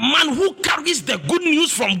 the man who carries the good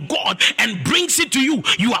news from God and brings it to you,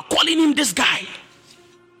 you are calling him this guy.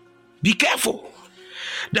 Be careful.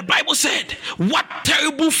 The Bible said, what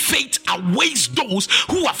terrible fate awaits those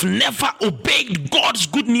who have never obeyed God's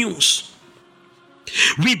good news.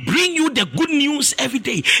 We bring you the good news every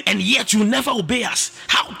day, and yet you never obey us.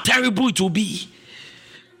 How terrible it will be.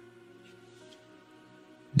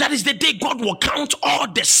 That is the day God will count all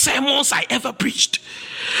the sermons I ever preached.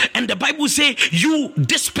 And the Bible says,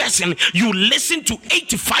 this person, you listen to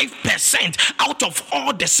 85% out of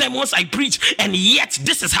all the sermons I preached, and yet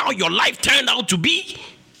this is how your life turned out to be.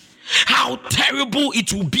 How terrible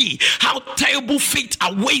it will be. How terrible fate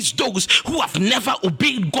awaits those who have never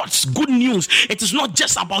obeyed God's good news. It is not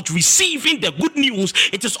just about receiving the good news,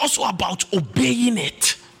 it is also about obeying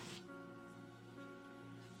it.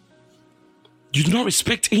 You do not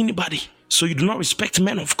respect anybody, so you do not respect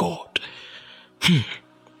men of God.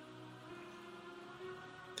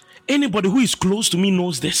 Anybody who is close to me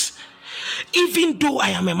knows this. Even though I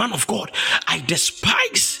am a man of God, I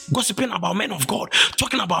despise gossiping about men of God,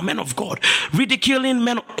 talking about men of God, ridiculing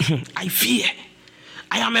men. I fear.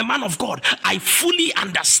 I am a man of God. I fully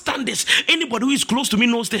understand this. Anybody who is close to me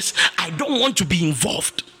knows this. I don't want to be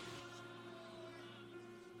involved.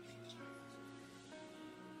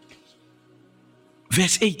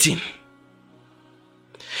 Verse 18.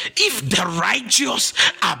 If the righteous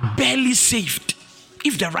are barely saved,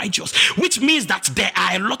 if the righteous, which means that there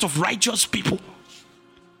are a lot of righteous people.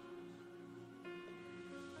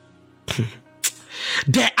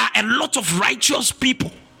 There are a lot of righteous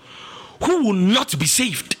people who will not be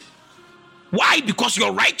saved. Why? Because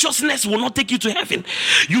your righteousness will not take you to heaven.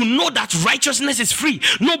 You know that righteousness is free.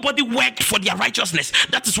 Nobody worked for their righteousness.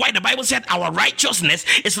 That is why the Bible said our righteousness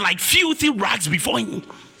is like filthy rags before him.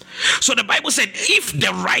 So the Bible said, if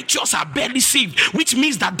the righteous are barely saved, which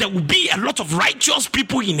means that there will be a lot of righteous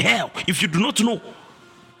people in hell. If you do not know,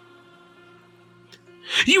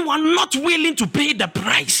 you are not willing to pay the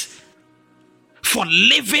price for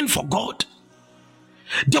living for God.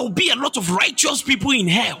 There will be a lot of righteous people in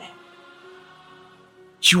hell.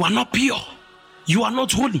 You are not pure. You are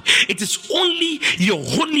not holy. It is only your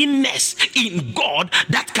holiness in God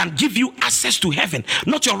that can give you access to heaven,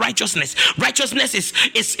 not your righteousness. Righteousness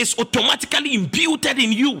is automatically imputed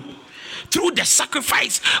in you through the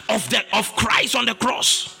sacrifice of Christ on the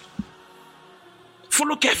cross.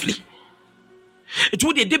 Follow carefully.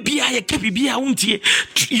 You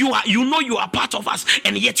know you are part of us,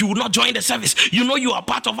 and yet you will not join the service. You know you are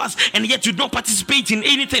part of us, and yet you do not participate in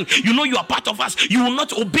anything. You know you are part of us. You will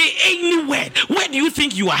not obey any word. Where do you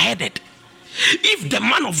think you are headed? If the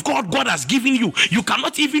man of God has given you, you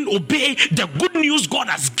cannot even obey the good news God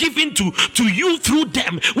has given to you through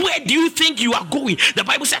them. Where do you think you are going? The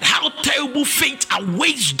Bible said, how terrible fate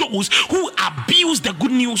awaits those who abuse the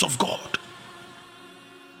good news of God.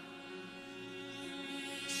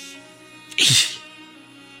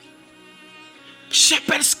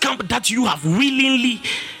 Shepherd's camp that you have willingly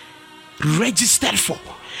registered for,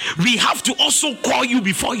 we have to also call you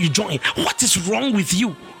before you join. What is wrong with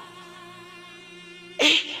you?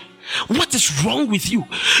 What is wrong with you?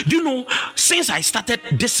 Do you know, since I started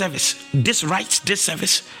this service, this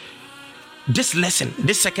lesson,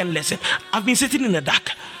 this second lesson, I've been sitting in the dark.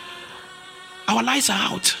 Our lights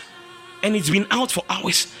are out, and it's been out for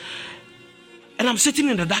hours. And I'm sitting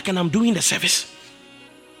in the dark and I'm doing the service.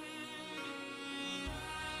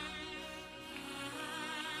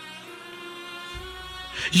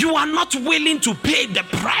 You are not willing to pay the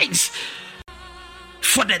price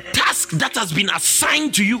for the task that has been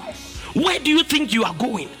assigned to you. Where do you think you are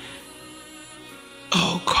going?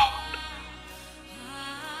 Oh God.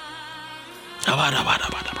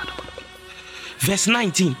 Verse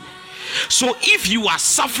 19. So if you are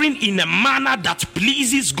suffering in a manner that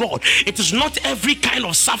pleases God, it is not every kind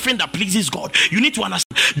of suffering that pleases God. You need to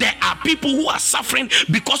understand, there are people who are suffering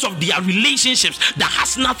because of their relationships that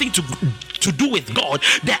has nothing to do with God.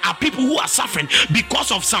 There are people who are suffering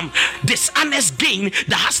because of some dishonest gain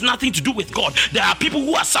that has nothing to do with God. There are people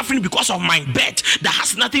who are suffering because of my bet that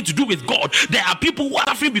has nothing to do with God. There are people who are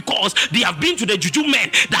suffering because they have been to the juju men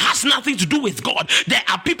that has nothing to do with God. There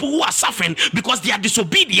are people who are suffering because they are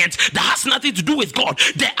disobedient that has nothing to do with God.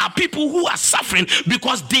 There are people who are suffering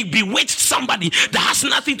because they bewitched somebody that has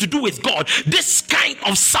nothing to do with God. This kind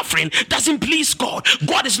of suffering doesn't please God.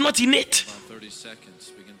 God is not in it. 30 seconds.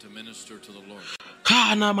 Begin to minister to the Lord.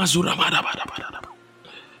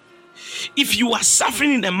 If you are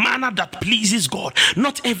suffering in a manner that pleases God,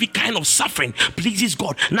 not every kind of suffering pleases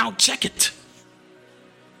God. Now check it.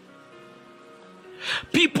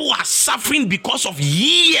 People are suffering because of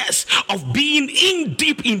years of being in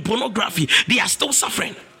deep in pornography. They are still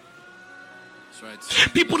suffering.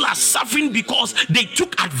 People are suffering because they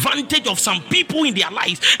took advantage of some people in their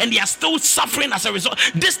lives, and they are still suffering as a result.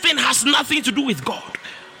 This thing has nothing to do with God.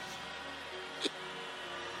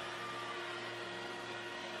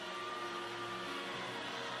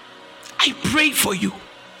 I pray for you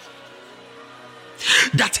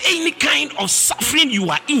that any kind of suffering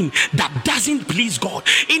you are in that doesn't please God,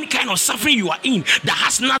 any kind of suffering you are in that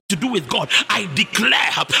has nothing to do with God, I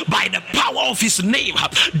declare by the power of his name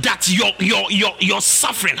that your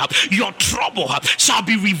suffering, your trouble shall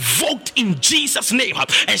be revoked in Jesus' name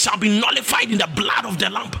and shall be nullified in the blood of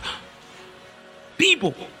the Lamb.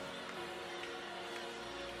 People,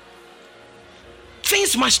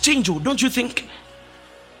 things must change, don't you think?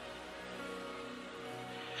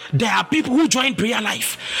 There are people who join prayer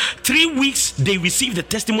life. 3 weeks, they receive the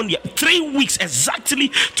testimony. 3 weeks,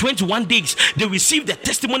 exactly 21 days, they receive the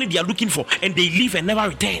testimony they are looking for, and they leave and never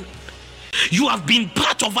return. You have been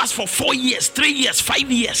part of us for 4 years, 3 years,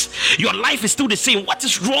 5 years. Your life is still the same. What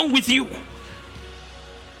is wrong with you?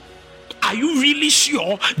 Are you really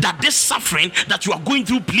sure that this suffering that you are going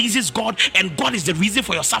through pleases God, and God is the reason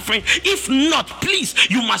for your suffering? If not, please,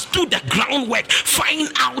 you must do the groundwork,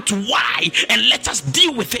 find out why, and let us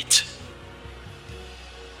deal with it.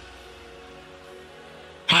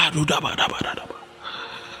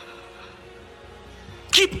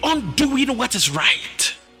 Keep on doing what is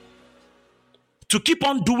right. To keep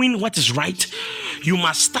on doing what is right, you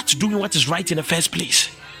must start doing what is right in the first place.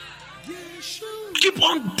 Keep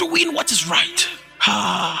on doing what is right.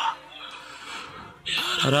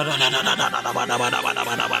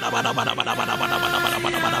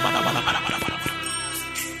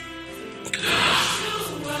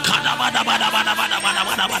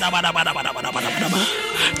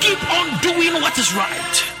 Keep on doing what is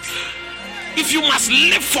right. If you must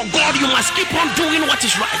live for God, you must keep on doing what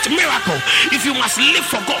is right. Miracle. If you must live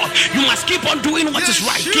for God, you must keep on doing what is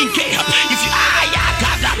right. King K.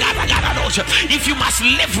 If you must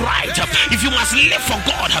live right, if you must live for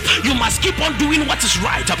God, you must keep on doing what is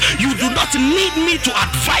right. You do not need me to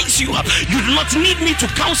advise you. You do not need me to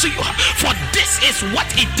counsel you. For this is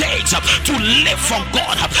what it takes to live for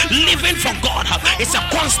God. Living for God is a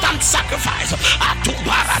constant sacrifice.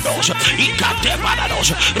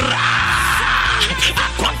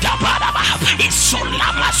 Akonta baraba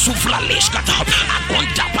isolama sufla leskata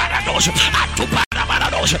akonta paradosh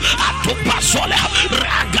atuparadosh atupasole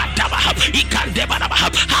ragadaba ikandebaraba.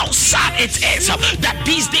 How sad it is that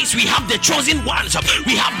these days we have the chosen ones,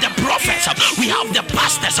 we have the prophets, we have the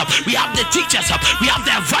pastors, we have the teachers, we have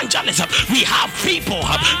the evangelists, we have people,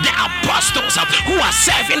 the apostles who are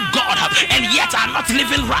serving God and yet are not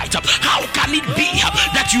living right. How can it be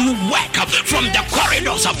that you work from the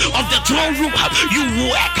corridors of the throne room, you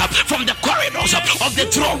work from the corridors of the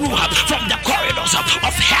throne room, from the corridors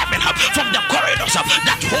of heaven, from the corridors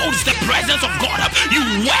that holds the presence of God, you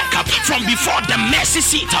work from before the mercy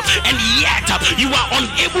seat, and yet you are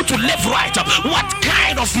unable to live right. What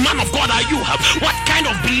kind of man of God are you? What kind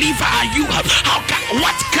of believer are you?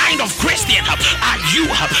 What kind of Christian are you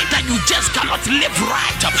that you just cannot live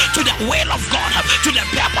right to the will of God, to the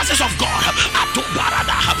purposes of God?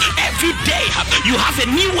 Every day you have a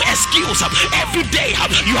new excuse. Every day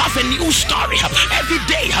you have a new story. Every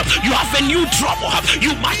day you have a new trouble.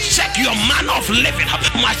 You must check your manner of living.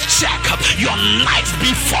 You must check your life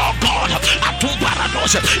before God.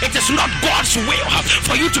 It is not God's will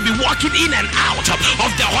for you to be walking in and out of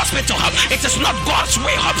the hospital. It is not God's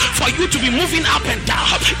will for you to be moving up and down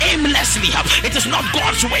aimlessly. It is not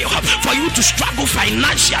God's will for you to struggle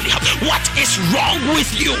financially. What is wrong with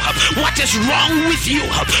you? What is wrong with you?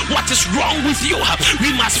 What is wrong with you?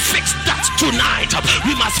 We must fix that tonight.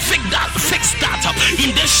 We must fix that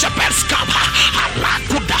in this shepherd's camp.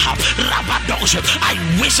 I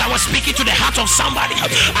wish I was speaking to the heart of somebody.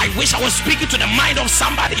 I wish I was speaking to the mind of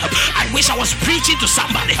somebody. I wish I was preaching to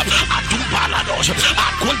somebody.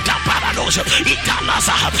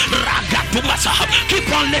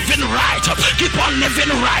 Keep on living right. Keep on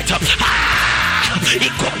living right.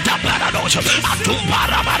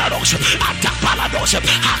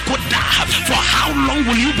 For how long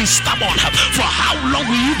will you be stubborn? For how long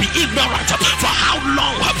will you be ignorant? For how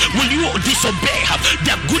long will you disobey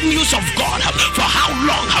the good news of God? For how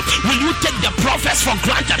long will you take the prophets for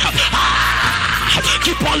granted?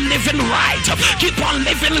 Keep on living right. Keep on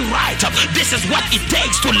living right. This is what it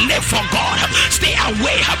takes to live for God. Stay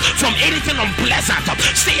away from anything unpleasant.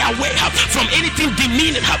 Stay away from anything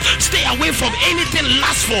demeaning. Stay away from anything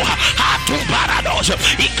lustful.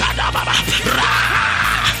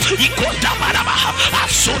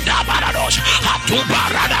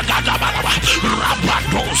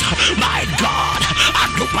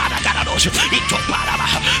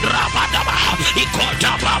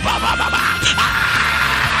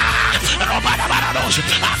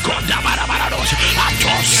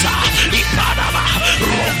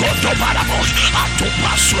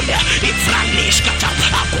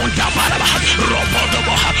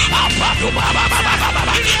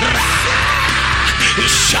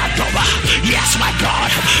 My God, yes, my God,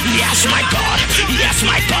 yes, my God, yes,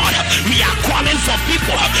 my God. We are calling for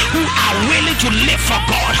people who are willing to live for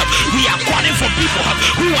God. We are calling for people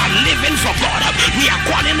who are living for God. We are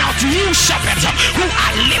calling out new shepherds who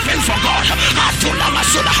are living for God.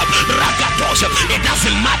 It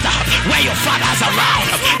doesn't matter where your father's around.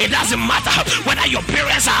 It doesn't matter whether your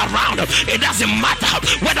parents are around. It doesn't matter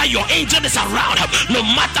whether your angel is around. No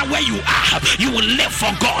matter where you are, you will live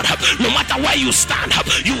for God. No matter where you stand,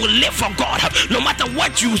 you will live for God. No matter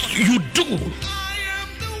what you do,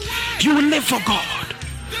 you will live for God.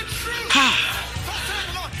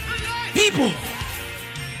 People,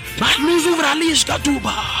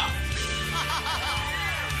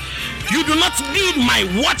 you do not need my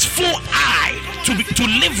watchful eye to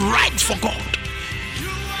live right for God.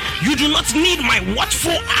 You do not need my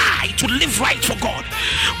watchful eye to live right for God.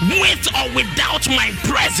 With or without my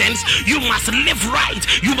presence, you must live right.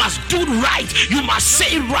 You must do right. You must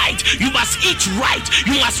say right. You must eat right.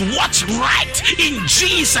 You must watch right in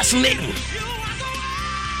Jesus' name.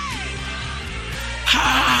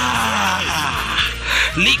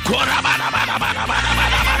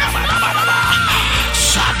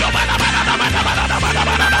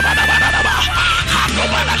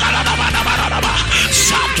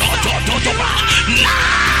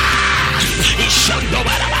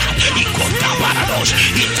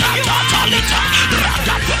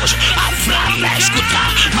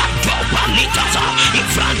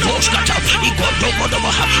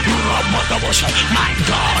 My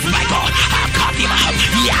God, my God,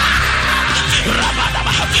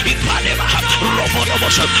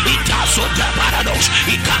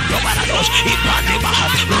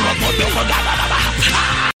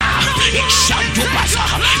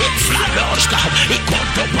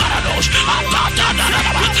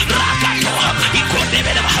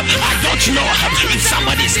 I don't know if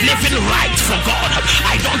somebody is living right for God.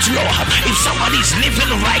 I don't know if somebody is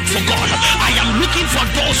living right for God. I am looking for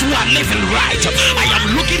those who are living right. I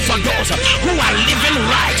am looking for those who are living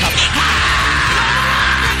right.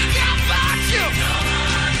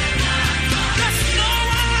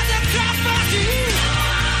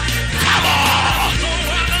 Come on.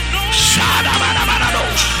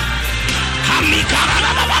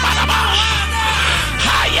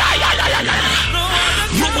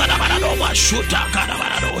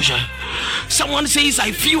 Someone says,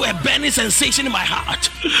 I feel a burning sensation in my heart.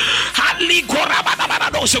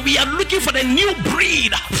 We are looking for the new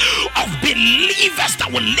breed of believers that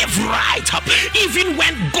will live right. Even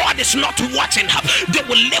when God is not watching, they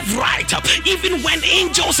will live right. Even when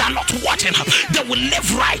angels are not watching, they will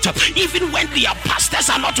live right. Even when their pastors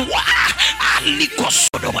are not watching.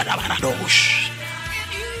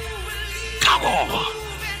 Come on.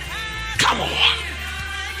 Come on.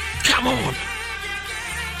 Come on.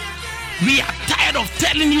 We are tired of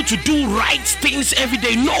telling you to do right things every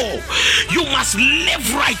day. No, you must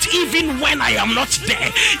live right even when I am not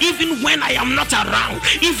there, even when I am not around,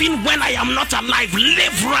 even when I am not alive.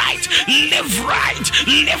 Live right, live right,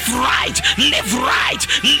 live right, live right,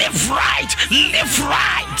 live right, live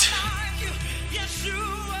right.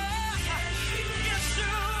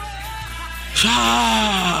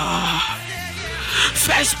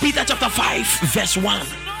 First Peter chapter 5 verse 1.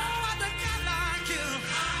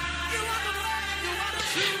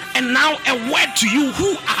 And now a word to you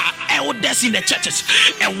who are elders in the churches,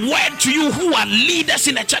 a word to you who are leaders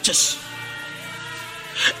in the churches.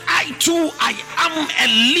 I too, I am a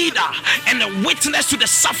leader and a witness to the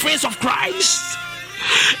sufferings of Christ.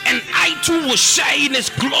 And I too will share in his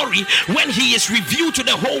glory when he is revealed to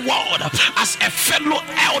the whole world. As a fellow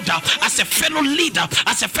elder, as a fellow leader,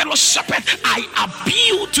 as a fellow shepherd, I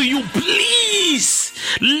appeal to you, please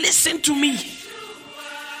listen to me.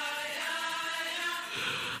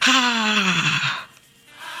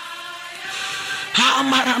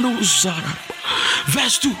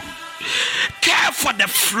 Verse 2. Care for the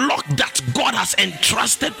flock that God has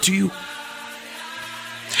entrusted to you.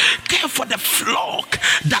 Care for the flock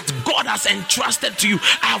that God has entrusted to you.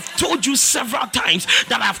 I have told you several times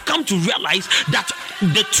that I've come to realize that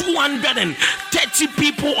the 230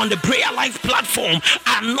 people on the Prayer Life platform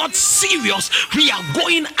are not serious. We are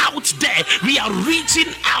going out there. We are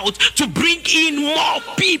reaching out to bring in more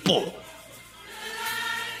people.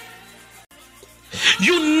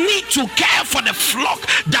 You need to care for the flock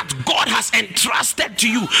that God has entrusted to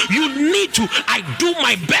you. You need to. I do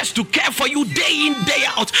my best to care for you day in, day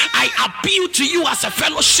out. I appeal to you as a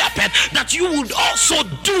fellow shepherd that you would also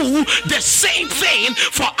do the same thing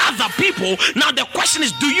for other people. Now the question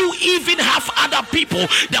is, do you even have other people?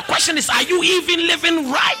 The question is, are you even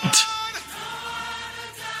living right?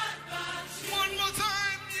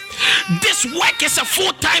 This work is a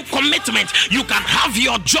full-time commitment. You can have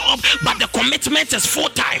your job, but the commitment is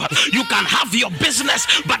full-time. You can have your business,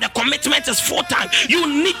 but the commitment is full-time. You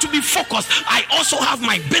need to be focused. I also have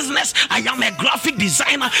my business. I am a graphic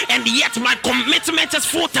designer, and yet my commitment is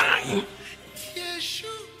full-time.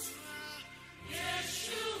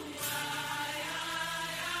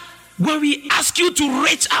 When we ask you to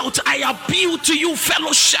reach out, I appeal to you,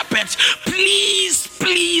 fellow shepherds. Please,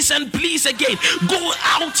 please, and please again, go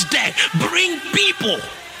out there, bring people.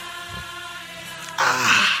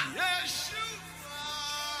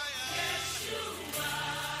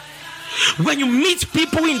 When you meet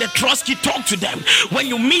people in the trust, you talk to them. When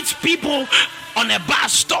you meet people on a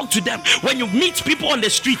bus, talk to them. When you meet people on the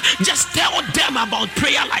street, just tell them about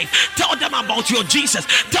Prayer Life. Tell them about your Jesus.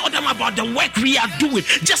 Tell them about the work we are doing.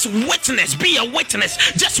 Just witness, be a witness.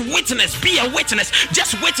 Just witness, be a witness.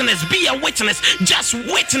 Just witness, be a witness. Just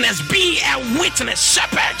witness, be a witness.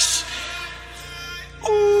 Shepherds.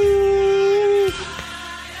 Ooh.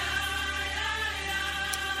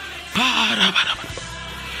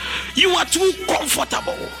 You are too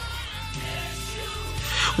comfortable.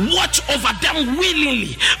 Watch over them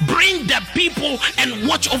willingly. Bring the people and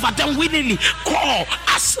watch over them willingly. Call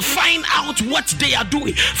us, find out what they are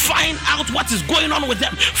doing. Find out what is going on with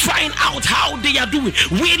them. Find out how they are doing.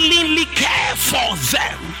 Willingly care for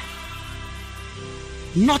them.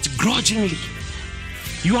 Not grudgingly.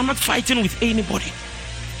 You are not fighting with anybody.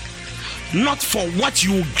 Not for what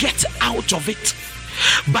you get out of it,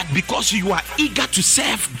 but because you are eager to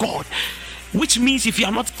serve God. Which means if you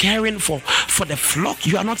are not caring for the flock,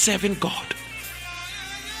 you are not serving God.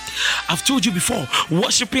 I've told you before,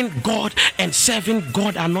 worshiping God and serving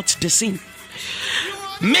God are not the same.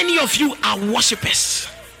 Many of you are worshippers,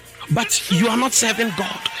 but you are not serving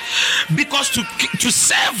God. Because to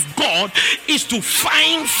serve God is to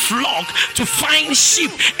find flock, to find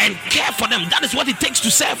sheep and care for them. That is what it takes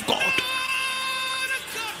to serve God.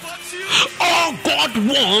 All God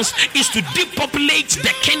wants is to depopulate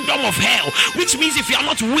the kingdom of hell, which means if you are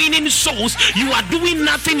not winning souls, you are doing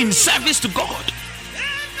nothing in service to God.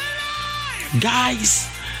 Guys,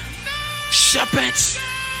 shepherds,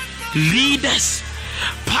 leaders,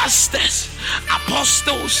 pastors,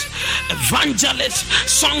 apostles,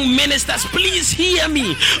 evangelists, song ministers, please hear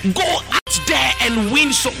me. Go out there and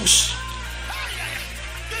win souls.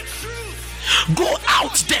 Go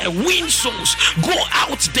out there, win souls. Go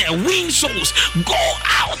out there, win souls. Go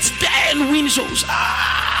out there and win souls.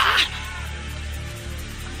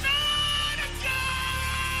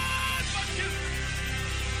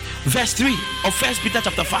 Verse 3 of 1 Peter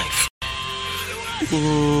chapter 5.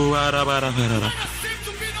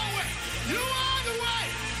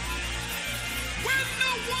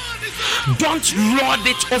 Don't lord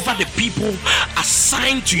it over the people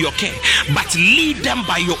assigned to your care, but lead them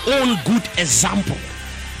by your own good example.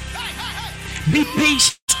 Be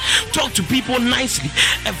patient. Talk to people nicely.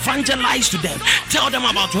 Evangelize to them. Tell them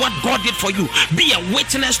about what God did for you. Be a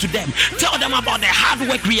witness to them. Tell them about the hard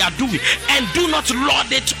work we are doing. And do not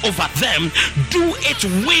lord it over them. Do it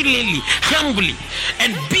willingly, humbly,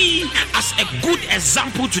 and be as a good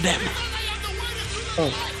example to them.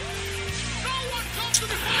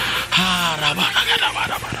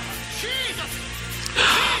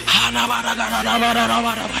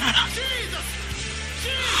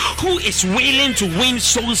 Who is willing to win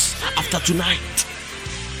souls after tonight?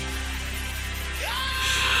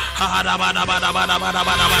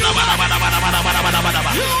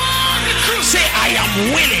 Say, I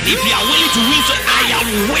am willing. If you are willing to win souls, I am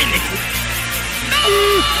willing.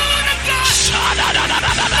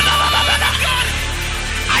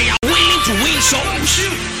 I am willing to win souls.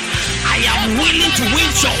 I am willing to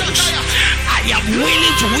win souls. I am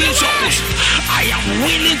willing to win souls. I am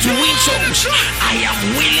willing to win souls. I am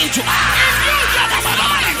willing to.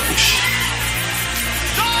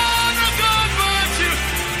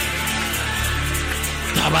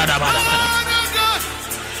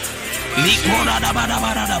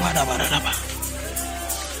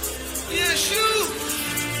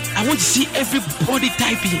 I want to see everybody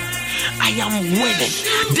typing. I am willing.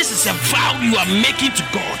 This is a vow you are making to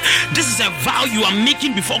God. This is a vow you are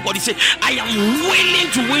making before God. He said, I am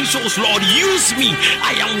willing to win souls, Lord. Use me.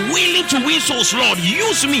 I am willing to win souls, Lord.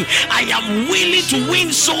 Use me. I am willing to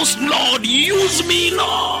win souls, Lord. Use me,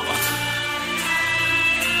 Lord.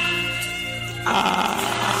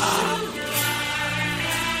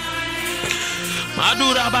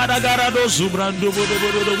 Madura Badagarado Zubrando.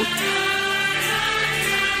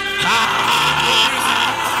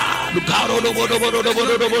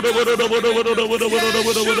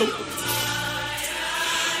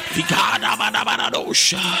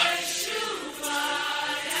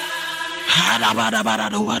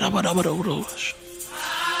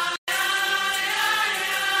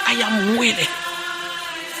 I am willing.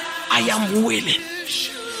 I am willing.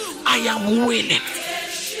 I am willing.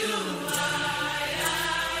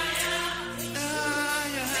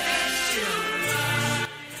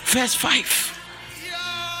 Verse 5.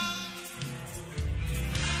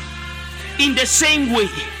 In the same way,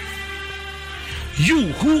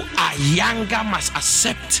 you who are younger must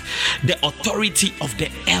accept the authority of the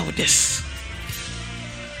elders.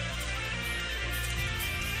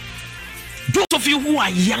 Those of you who are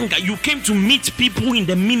younger, you came to meet people in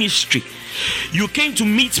the ministry. You came to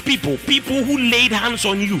meet people who laid hands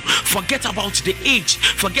on you. Forget about the age.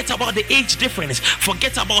 Forget about the age difference.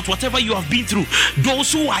 Forget about whatever you have been through.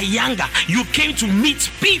 Those who are younger, you came to meet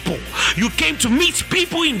people. You came to meet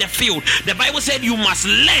people in the field. The Bible said you must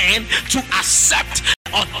learn to accept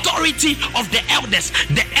authority of the elders.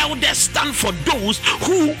 The elders stand for those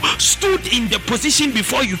who stood in the position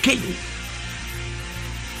before you came.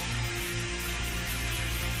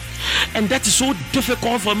 And that is so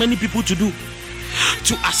difficult for many people to do,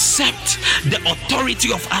 to accept the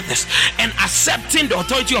authority of others. And accepting the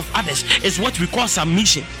authority of others is what we call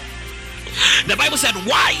submission. The Bible said,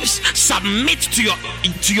 wives, submit to your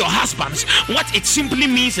husbands. What it simply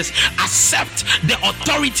means is accept the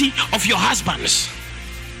authority of your husbands.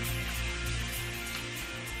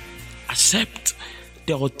 Accept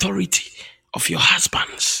the authority of your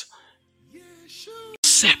husbands.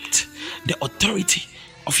 Accept the authority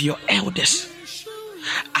of your elders.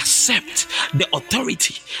 Accept the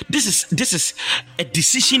authority. This is a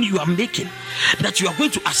decision you are making, that you are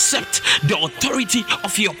going to accept the authority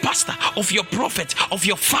of your pastor, of your prophet, of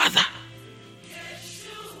your father.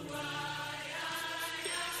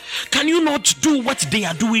 Can you not do what they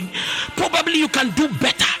are doing? Probably you can do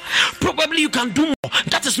better. Probably you can do more.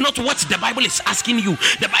 That is not what the Bible is asking you.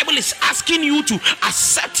 The Bible is asking you to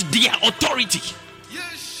accept their authority.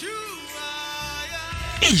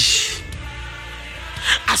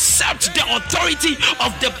 Accept the authority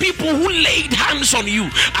of the people who laid hands on you.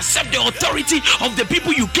 Accept the authority of the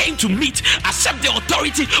people you came to meet. Accept the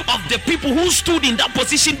authority of the people who stood in that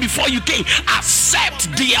position before you came.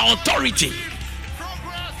 Accept their authority.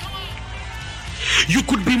 You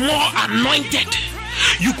could be more anointed.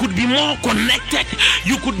 You could be more connected.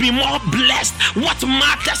 You could be more blessed. What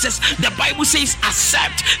matters is the Bible says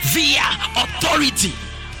accept their authority.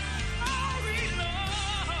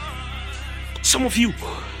 Some of you,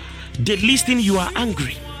 they listen, you are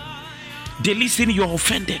angry. They listen, you are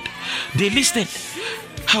offended. They listen.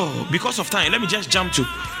 Oh, because of time, let me just jump to.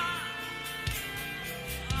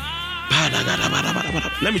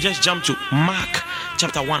 Let me just jump to Mark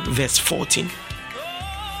chapter 1 verse 14.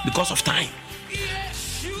 Because of time,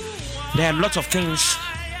 there are lots of things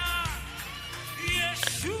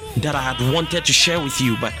that I had wanted to share with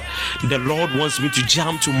you, but the Lord wants me to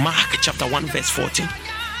jump to Mark chapter 1 verse 14.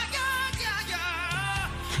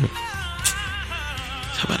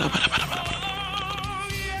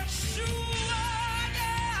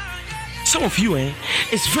 Some of you,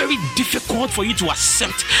 it's very difficult for you to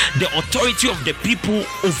accept the authority of the people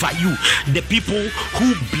over you, the people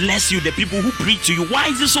who bless you, the people who preach to you. Why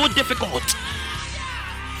is it so difficult?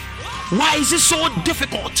 Why is it so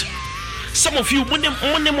difficult? Some of you,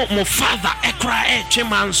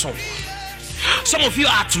 some of you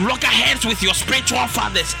are at loggerheads with your spiritual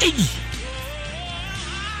fathers.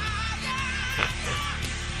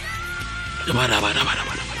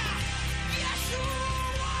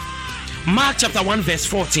 Mark chapter 1 verse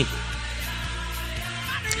 14.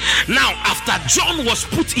 Now, after John was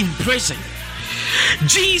put in prison,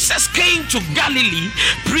 Jesus came to Galilee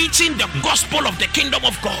preaching the gospel of the kingdom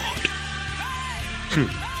of God.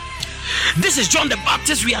 This is John the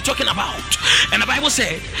Baptist we are talking about. And the Bible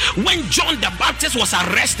said, when John the Baptist was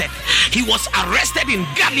arrested, he was arrested in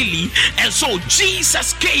Galilee. And so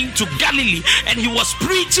Jesus came to Galilee and he was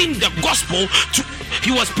preaching the gospel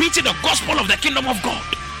He was preaching the gospel of the kingdom of God.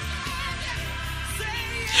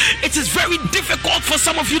 It is very difficult for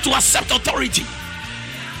some of you to accept authority.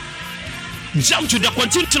 Jump to the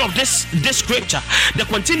continuation of this scripture. The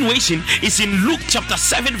continuation is in Luke chapter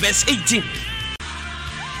 7 verse 18.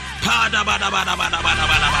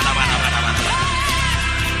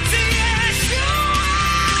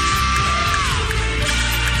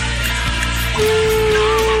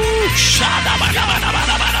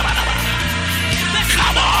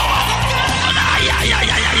 Come on.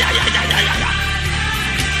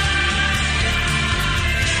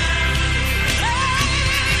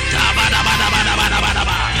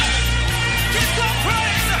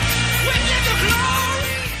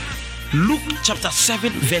 Luke chapter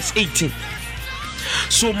 7 verse 18.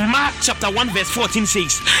 So Mark chapter 1 verse 14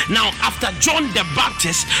 says, now after John the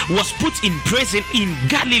Baptist was put in prison in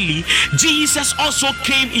Galilee, Jesus also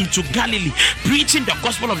came into Galilee preaching the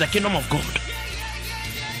gospel of the kingdom of God.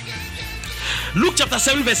 Luke chapter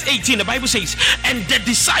 7 verse 18, the Bible says, and the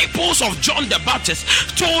disciples of John the Baptist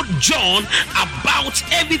told John about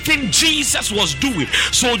everything Jesus was doing.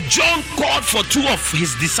 So John called for two of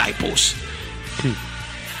his disciples.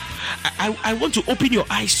 I want to open your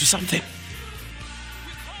eyes to something.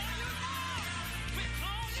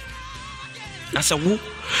 That's a who?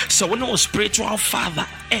 So when our spiritual father,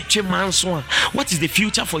 what is the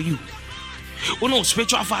future for you? When our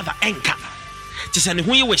spiritual father, Enka, just and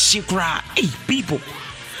when you were shinkra, hey people.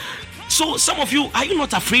 So some of you, are you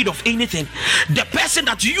not afraid of anything? The person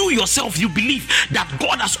that you yourself, you believe that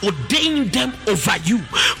God has ordained them over you.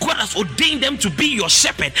 God has ordained them to be your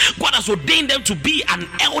shepherd. God has ordained them to be an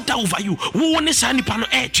elder over you.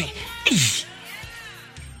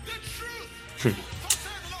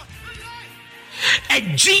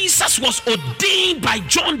 And Jesus was ordained by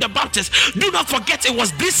John the Baptist. Do not forget, it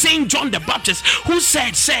was this same John the Baptist who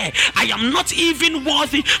said, say, I am not even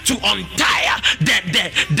worthy to untie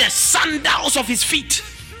the sandals of his feet.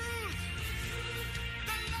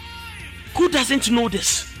 Who doesn't know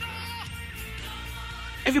this?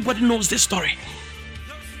 Everybody knows this story.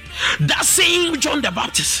 That same John the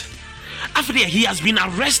Baptist, after he has been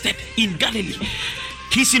arrested in Galilee,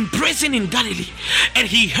 he's in prison in Galilee, and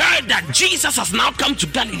he heard that Jesus has now come to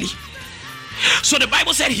Galilee. So the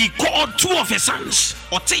Bible said he called two of his sons.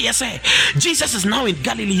 Or say, Jesus is now in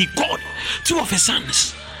Galilee. He called two of his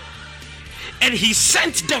sons, and he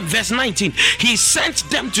sent them, verse 19, he sent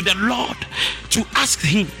them to the Lord to ask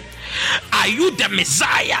him, are you the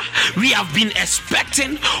Messiah we have been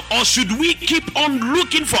expecting, or should we keep on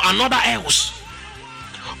looking for another else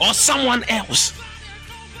or someone else?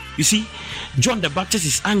 You see, John the Baptist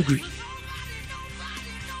is angry.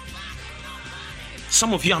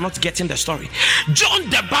 Some of you are not getting the story. John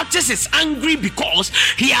the Baptist is angry because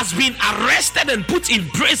he has been arrested and put in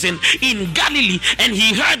prison in Galilee, and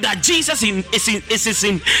he heard that Jesus is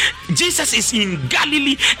in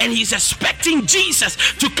Galilee, and he's expecting Jesus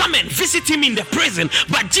to come and visit him in the prison,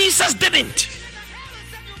 but Jesus didn't.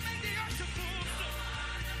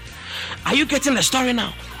 Are you getting the story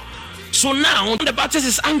now? So now John the Baptist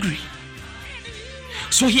is angry.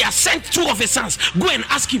 So he has sent two of his sons. Go and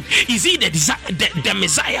ask him, is he the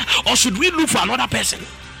Messiah, or should we look for another person?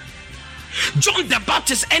 John the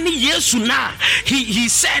Baptist, any years sooner, he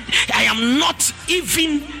said, I am not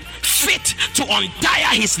even fit to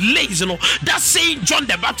untie his legs. That same John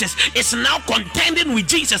the Baptist is now contending with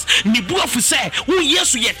Jesus. You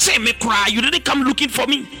didn't come looking for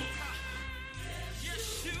me.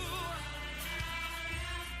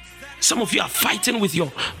 Some of you are fighting with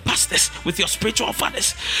your pastors, with your spiritual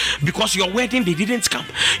fathers, because your wedding, they didn't come.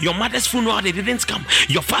 Your mother's funeral, they didn't come.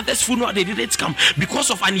 Your father's funeral, they didn't come. Because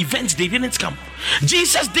of an event, they didn't come.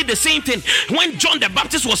 Jesus did the same thing. When John the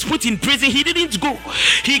Baptist was put in prison, he didn't go.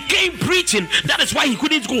 He came preaching. That is why he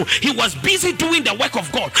couldn't go. He was busy doing the work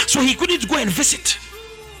of God, so he couldn't go and visit.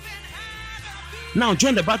 Now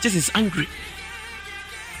John the Baptist is angry.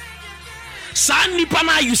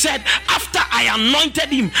 You said, after I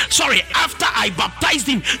baptized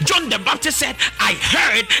him, John the Baptist said, I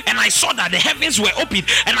heard and I saw that the heavens were opened,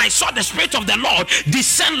 and I saw the Spirit of the Lord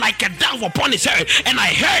descend like a dove upon his head, and I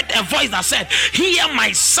heard a voice that said, hear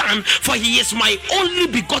my son, for he is my only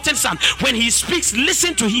begotten son. When he speaks,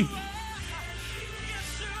 listen to him.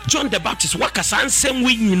 John the Baptist, same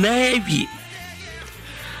way.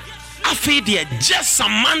 Just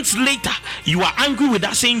some months later, you are angry with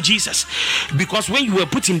that same Jesus, because when you were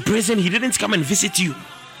put in prison, he didn't come and visit you.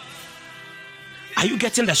 Are you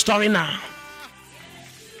getting the story now?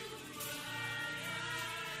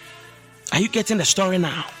 Are you getting the story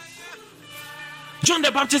now? John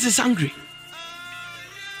the Baptist is angry.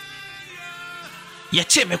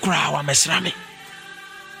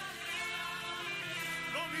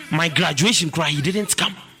 My graduation cry, he didn't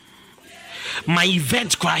come. My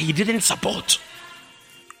event cry, he didn't support.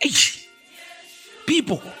 Hey,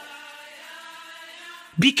 people,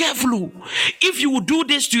 be careful. If you will do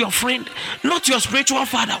this to your friend, not your spiritual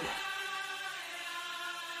father.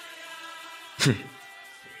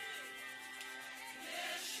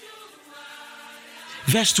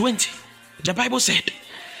 Verse 20, the Bible said,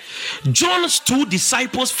 John's 2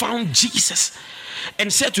 disciples found Jesus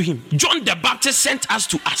and said to him, John the Baptist sent us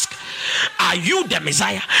to ask, are you the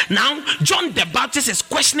Messiah? Now, John the Baptist is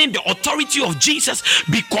questioning the authority of Jesus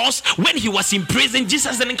because when he was in prison,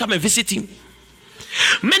 Jesus didn't come and visit him.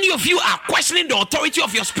 Many of you are questioning the authority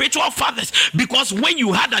of your spiritual fathers because when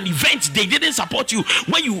you had an event, they didn't support you.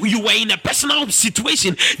 When you were in a personal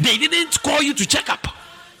situation, they didn't call you to check up.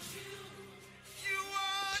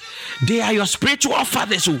 They are your spiritual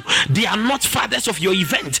fathers. They are not fathers of your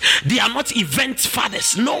event. They are not event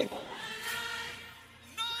fathers. No.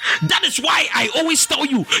 That is why I always tell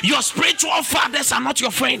you, your spiritual fathers are not your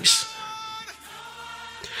friends.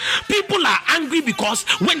 People are angry because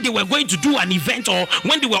when they were going to do an event or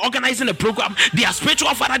when they were organizing a program, their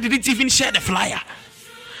spiritual father didn't even share the flyer.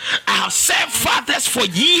 I have served fathers for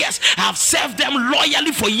years. I have served them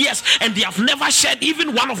loyally for years, and they have never shared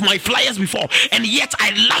even one of my flyers before. And yet I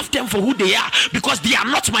love them for who they are because they are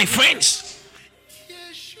not my friends.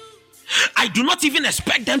 I do not even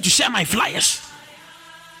expect them to share my flyers.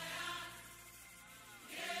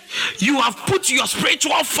 You have put your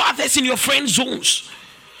spiritual fathers in your friend zones.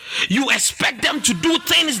 You expect them to do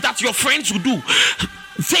things that your friends will do,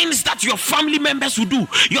 things that your family members will do.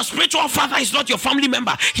 Your spiritual father is not your family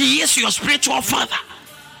member. He is your spiritual father.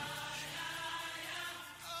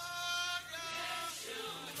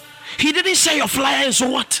 He didn't share your flyer, and so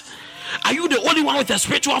what? Are you the only one with a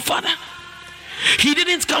spiritual father? He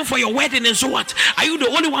didn't come for your wedding, and so what? Are you the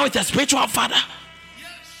only one with a spiritual father?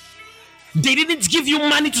 They didn't give you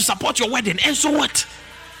money to support your wedding, and so what?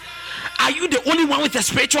 Are you the only one with a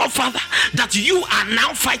spiritual father that you are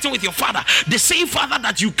now fighting with your father? The same father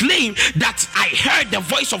that you claim that I heard the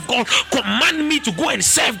voice of God command me to go and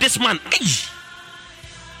serve this man.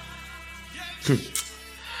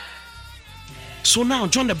 So now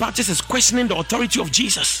John the Baptist is questioning the authority of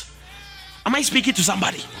Jesus. Am I speaking to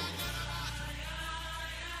somebody?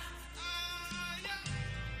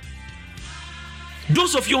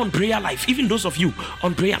 Those of you on prayer life, even those of you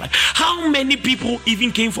on prayer life, how many people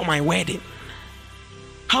even came for my wedding?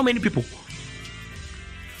 How many people?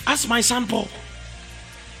 Ask my son Paul.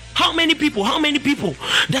 How many people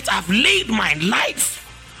that have laid my life,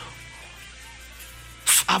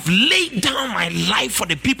 I've laid down my life for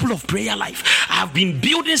the people of prayer life. I have been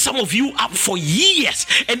building some of you up for years,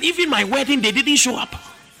 and even my wedding, they didn't show up.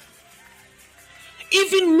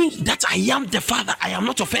 Even me, that I am the father, I am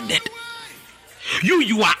not offended.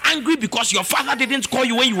 You are angry because your father didn't call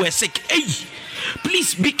you when you were sick. Hey,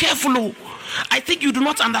 please be careful. I think you do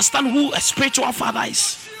not understand who a spiritual father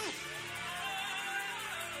is.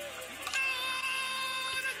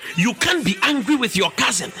 You can't be angry with your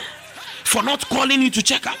cousin for not calling you to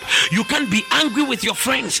check up. You can't be angry with your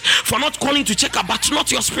friends for not calling to check up, but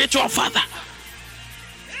not your spiritual father.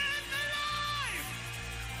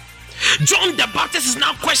 John the Baptist is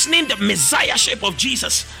now questioning the messiahship of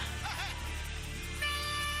Jesus.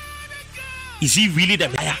 Is he really the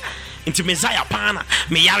Messiah? Into Messiah pana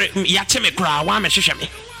me yache me kura wa me hwehwe me.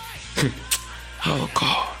 Oh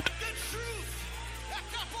God.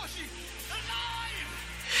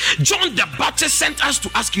 John the Baptist sent us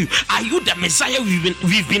to ask you, are you the Messiah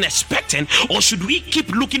we've been expecting, or should we keep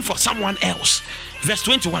looking for someone else? Verse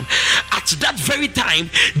 21. At that very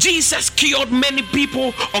time, Jesus cured many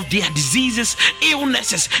people of their diseases,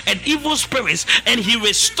 illnesses, and evil spirits, and he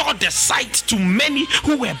restored the sight to many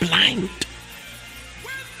who were blind.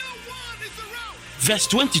 Verse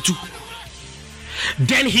 22.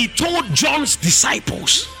 Then he told John's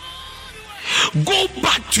disciples, go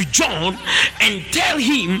back to John and tell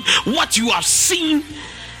him what you have seen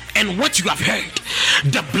and what you have heard.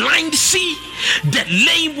 The blind see, the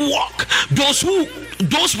lame walk, those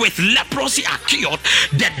with leprosy are cured,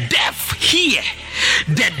 the deaf hear,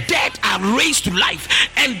 the dead are raised to life,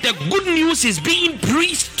 and the good news is being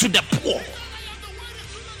preached to the poor.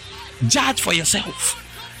 Judge for yourself.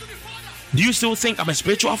 Do you still think I'm a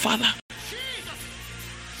spiritual father?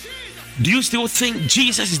 Do you still think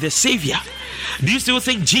Jesus is the Savior? Do you still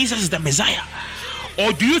think Jesus is the Messiah?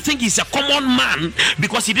 Or do you think he's a common man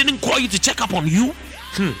because he didn't call you to check up on you?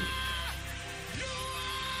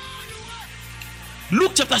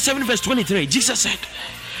 Luke chapter 7 verse 23, Jesus said,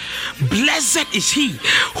 blessed is he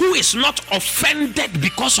who is not offended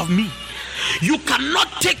because of me. You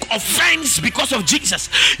cannot take offense because of Jesus.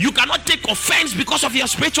 You cannot take offense because of your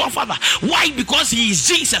spiritual father. Why? Because he is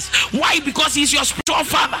Jesus. Why? Because he is your spiritual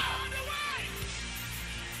father.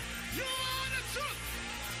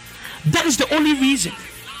 That is the only reason.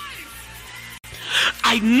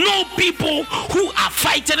 I know people who are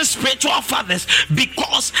fighting spiritual fathers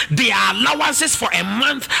because their allowances for a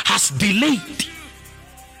month has delayed.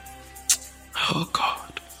 Oh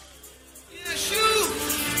God. Yes, you.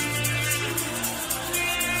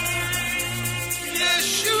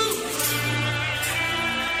 Yes, you.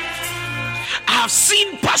 I have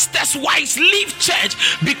seen pastors' wives leave church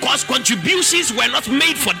because contributions were not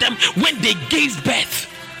made for them when they gave birth.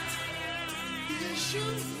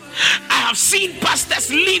 I have seen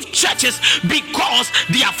pastors leave churches because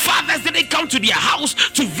their fathers didn't come to their house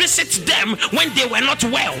to visit them when they were not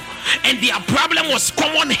well, and their problem was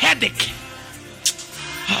common headache.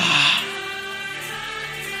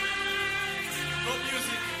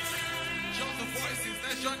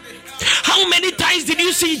 How many times did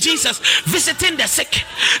you see Jesus visiting the sick?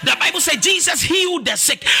 The Bible said Jesus healed the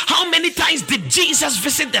sick. How many times did Jesus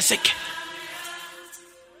visit the sick?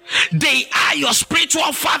 They are your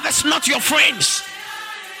spiritual fathers, not your friends.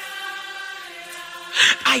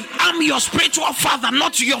 I am your spiritual father,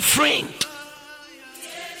 not your friend.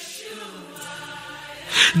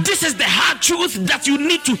 This is the hard truth that you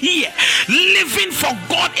need to hear. Living for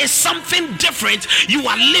God is something different. You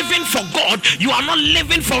are living for God. You are not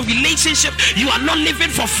living for relationship. You are not living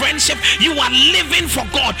for friendship. You are living for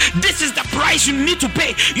God. This is the price you need to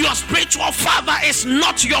pay. Your spiritual father is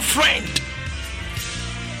not your friend.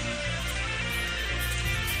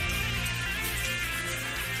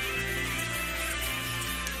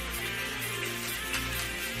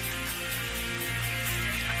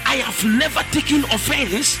 I have never taken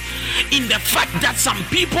offense in the fact that some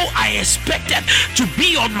people I expected to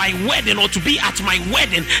be on my wedding or to be at my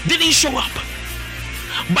wedding didn't show up.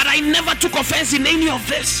 But I never took offense in any of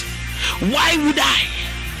this. Why would I?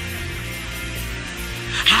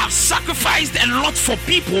 I have sacrificed a lot for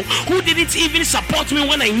people who didn't even support me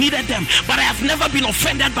when I needed them, but I have never been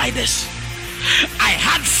offended by this. I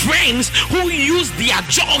had friends who used their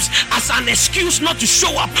jobs as an excuse not to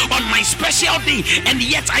show up on my special day, and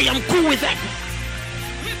yet I am cool with them.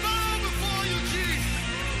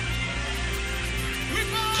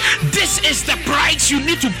 This is the price you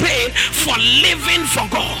need to pay for living for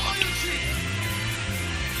God.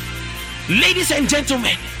 Ladies and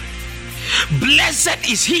gentlemen, blessed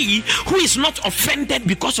is he who is not offended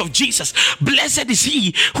because of Jesus. Blessed is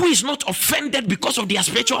he who is not offended because of their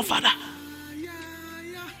spiritual father.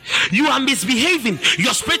 You are misbehaving.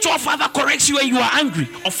 Your spiritual father corrects you and you are angry.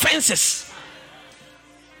 Offenses.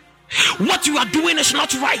 What you are doing is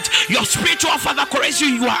not right. Your spiritual father corrects you,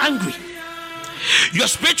 you are angry. Your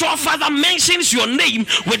spiritual father mentions your name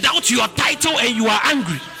without your title and you are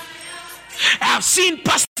angry. I have seen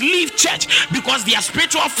pastors leave church because their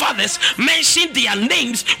spiritual fathers mention their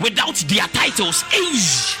names without their titles.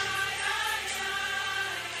 Hey.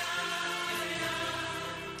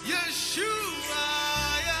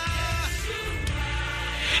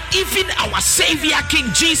 Even our Savior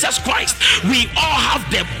King Jesus Christ, we all have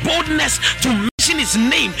the boldness to mention his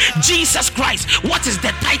name, Jesus Christ. What is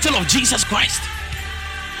the title of Jesus Christ?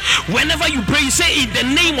 Whenever you pray, you say in the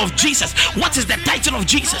name of Jesus. What is the title of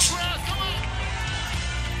Jesus?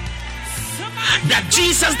 That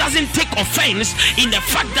Jesus doesn't take offense in the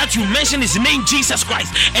fact that you mention his name, Jesus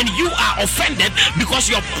Christ, and you are offended because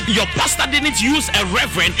your pastor didn't use a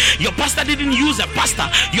reverend, your pastor didn't use a pastor,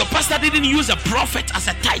 your pastor didn't use a prophet as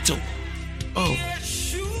a title. Oh,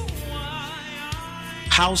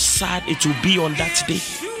 how sad it will be on that day.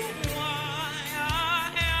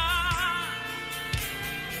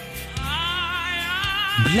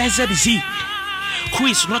 Blessed is he who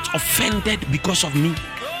is not offended because of me.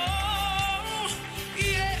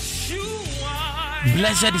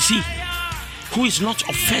 Blessed is he who is not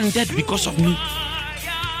offended because of me.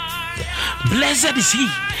 Blessed is he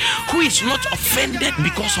who is not offended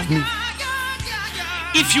because of me.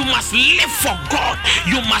 If you must live for God,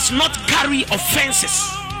 you must not carry offenses.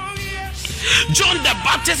 John the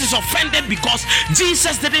Baptist is offended because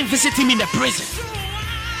Jesus didn't visit him in the prison.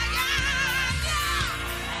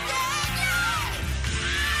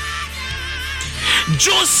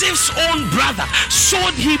 Joseph's own brother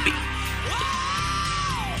sold him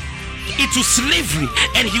into slavery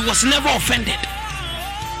and he was never offended.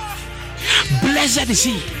 Blessed is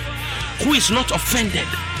he who is not offended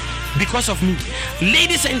because of me.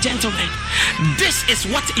 Ladies and gentlemen, this is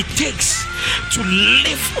what it takes to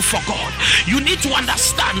live for God. You need to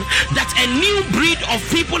understand that a new breed of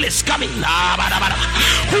people is coming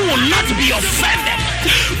who will not be offended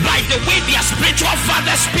by the way their spiritual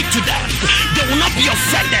fathers speak to them. They will not be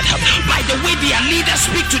offended by the way their leaders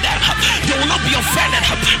speak to them. They will not be offended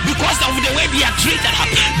because of the way they are treated.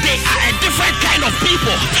 They are a different kind of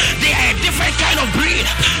people. They are a different kind of breed.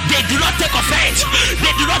 They do not take offense.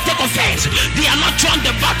 They do not take offense. They are not John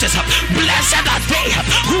the Baptist. Blessed are they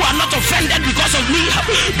who are not offended because of me.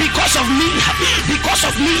 Because of me. Because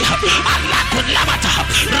of me. Allah could be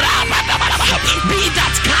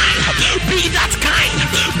that kind. Be that kind.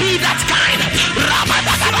 Be that kind.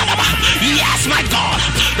 Yes, my God.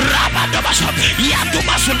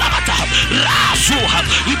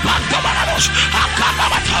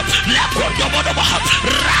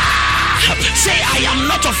 Say, I am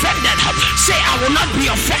not offended. Say, I will not be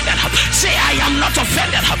offended. Say, I am not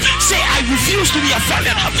offended. Say, I refuse to be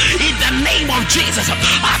offended. In the name of Jesus.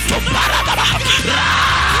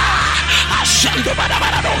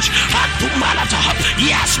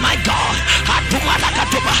 Yes, my God.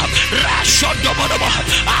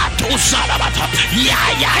 Yeah.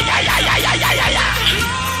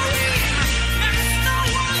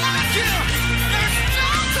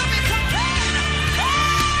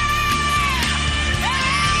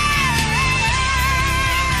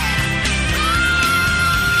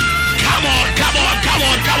 Come on.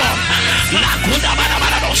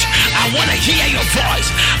 I want to hear your voice.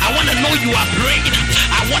 I want to know you are praying.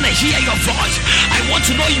 I want to hear your voice. I want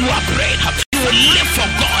to know you are praying. You will live for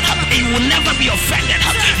God and you will never be offended.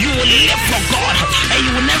 You will live for God and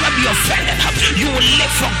you will never be offended. You will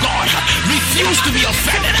live for God. Refuse to be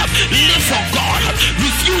offended. Live for God.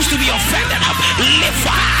 Refuse to be offended. Live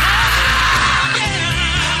for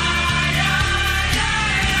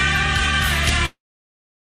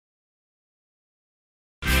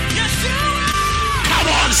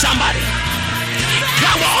somebody.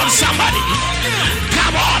 Come on, somebody.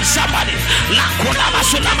 Come on, somebody. La kodaba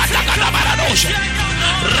sulama takada baradosh.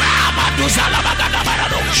 Rama duzala bagada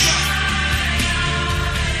baradosh.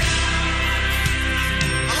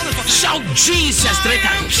 Shout Jesus 3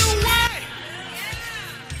 times.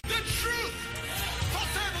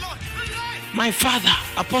 My father,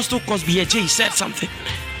 Apostle Cosby J, said something.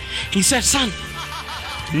 He said, son,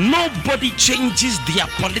 nobody changes their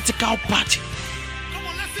political party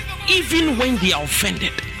even when they are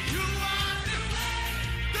offended.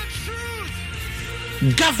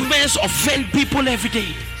 Governments offend people every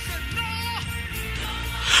day.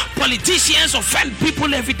 Politicians offend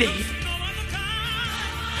people every day.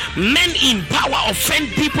 Men in power offend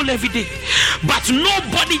people every day. But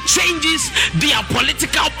nobody changes their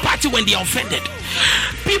political party when they are offended.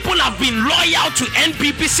 People have been loyal to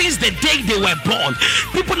NPP since the day they were born.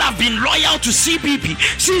 People have been loyal to CPP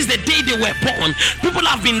since the day they were born. People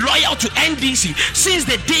have been loyal to NDC since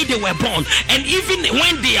the day they were born. And even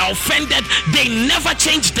when they are offended, they never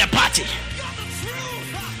change the party.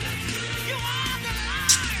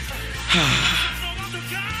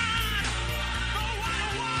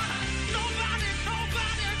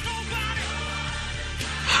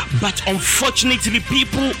 But unfortunately,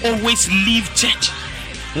 people always leave church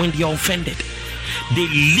when they are offended. They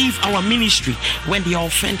leave our ministry when they are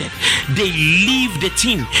offended. They leave the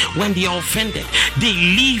team when they are offended. They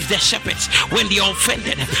leave the shepherds when they are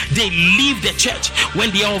offended. They leave the church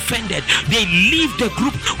when they are offended. They leave the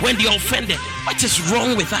group when they are offended. What is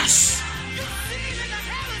wrong with us?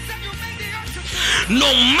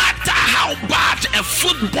 No matter how bad a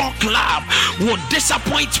football club will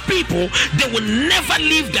disappoint people, they will never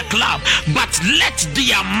leave the club. But let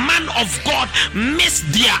their man of God miss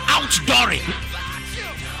their outdooring.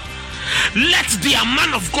 Let their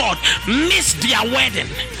man of God miss their wedding.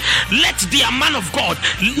 Let their man of God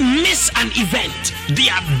miss an event. They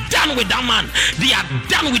are done with that man. They are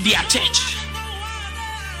done with their church.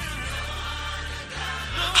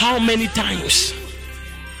 How many times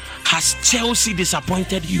has Chelsea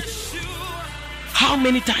disappointed you? How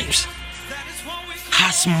many times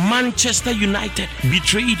has Manchester United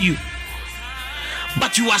betrayed you?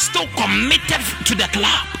 But you are still committed to the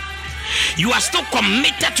club. You are still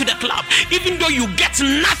committed to the club. Even though you get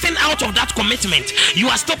nothing out of that commitment, you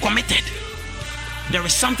are still committed. There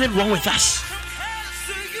is something wrong with us.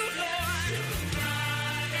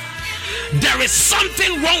 There is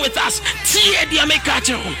something wrong with us.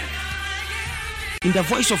 In the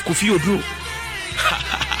voice of Kofi Odro.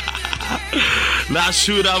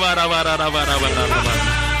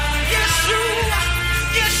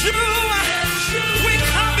 We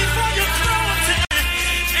come before your throne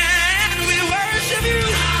and we worship you.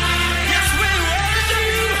 Yes, we worship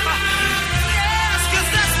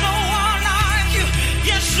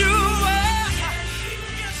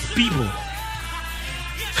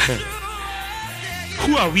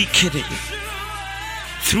are we kidding?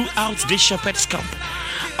 Throughout this shepherd's camp,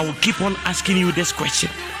 I will keep on asking you this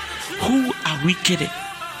question. Who are we kidding?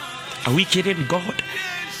 Are we kidding God?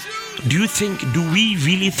 Do we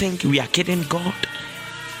really think we are kidding God?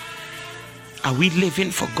 Are we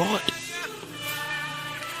living for God?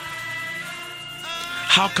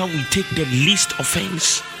 How can we take the least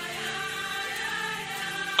offense?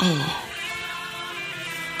 Oh,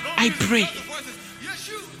 I pray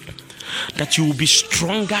that you will be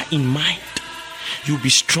stronger in mind. You will be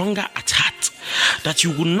stronger at heart. That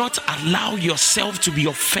you will not allow yourself to be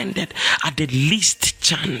offended at the least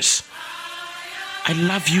chance. I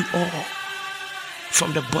love you all.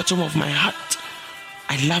 From the bottom of my heart,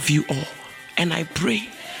 I love you all. And I pray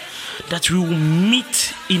that we will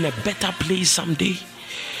meet in a better place someday.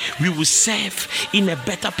 We will serve in a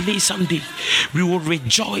better place someday. We will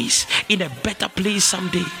rejoice in a better place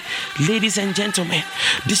someday. Ladies and gentlemen,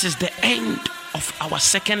 this is the end of our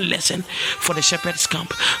second lesson for the Shepherd's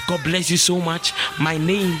Camp. God bless you so much. My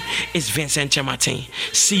name is Vincent Kyeremateng.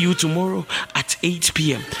 See you tomorrow at 8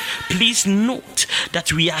 p.m. Please note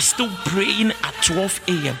that we are still praying at 12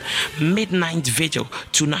 a.m. midnight vigil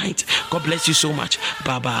tonight. God bless you so much.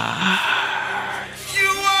 Bye-bye.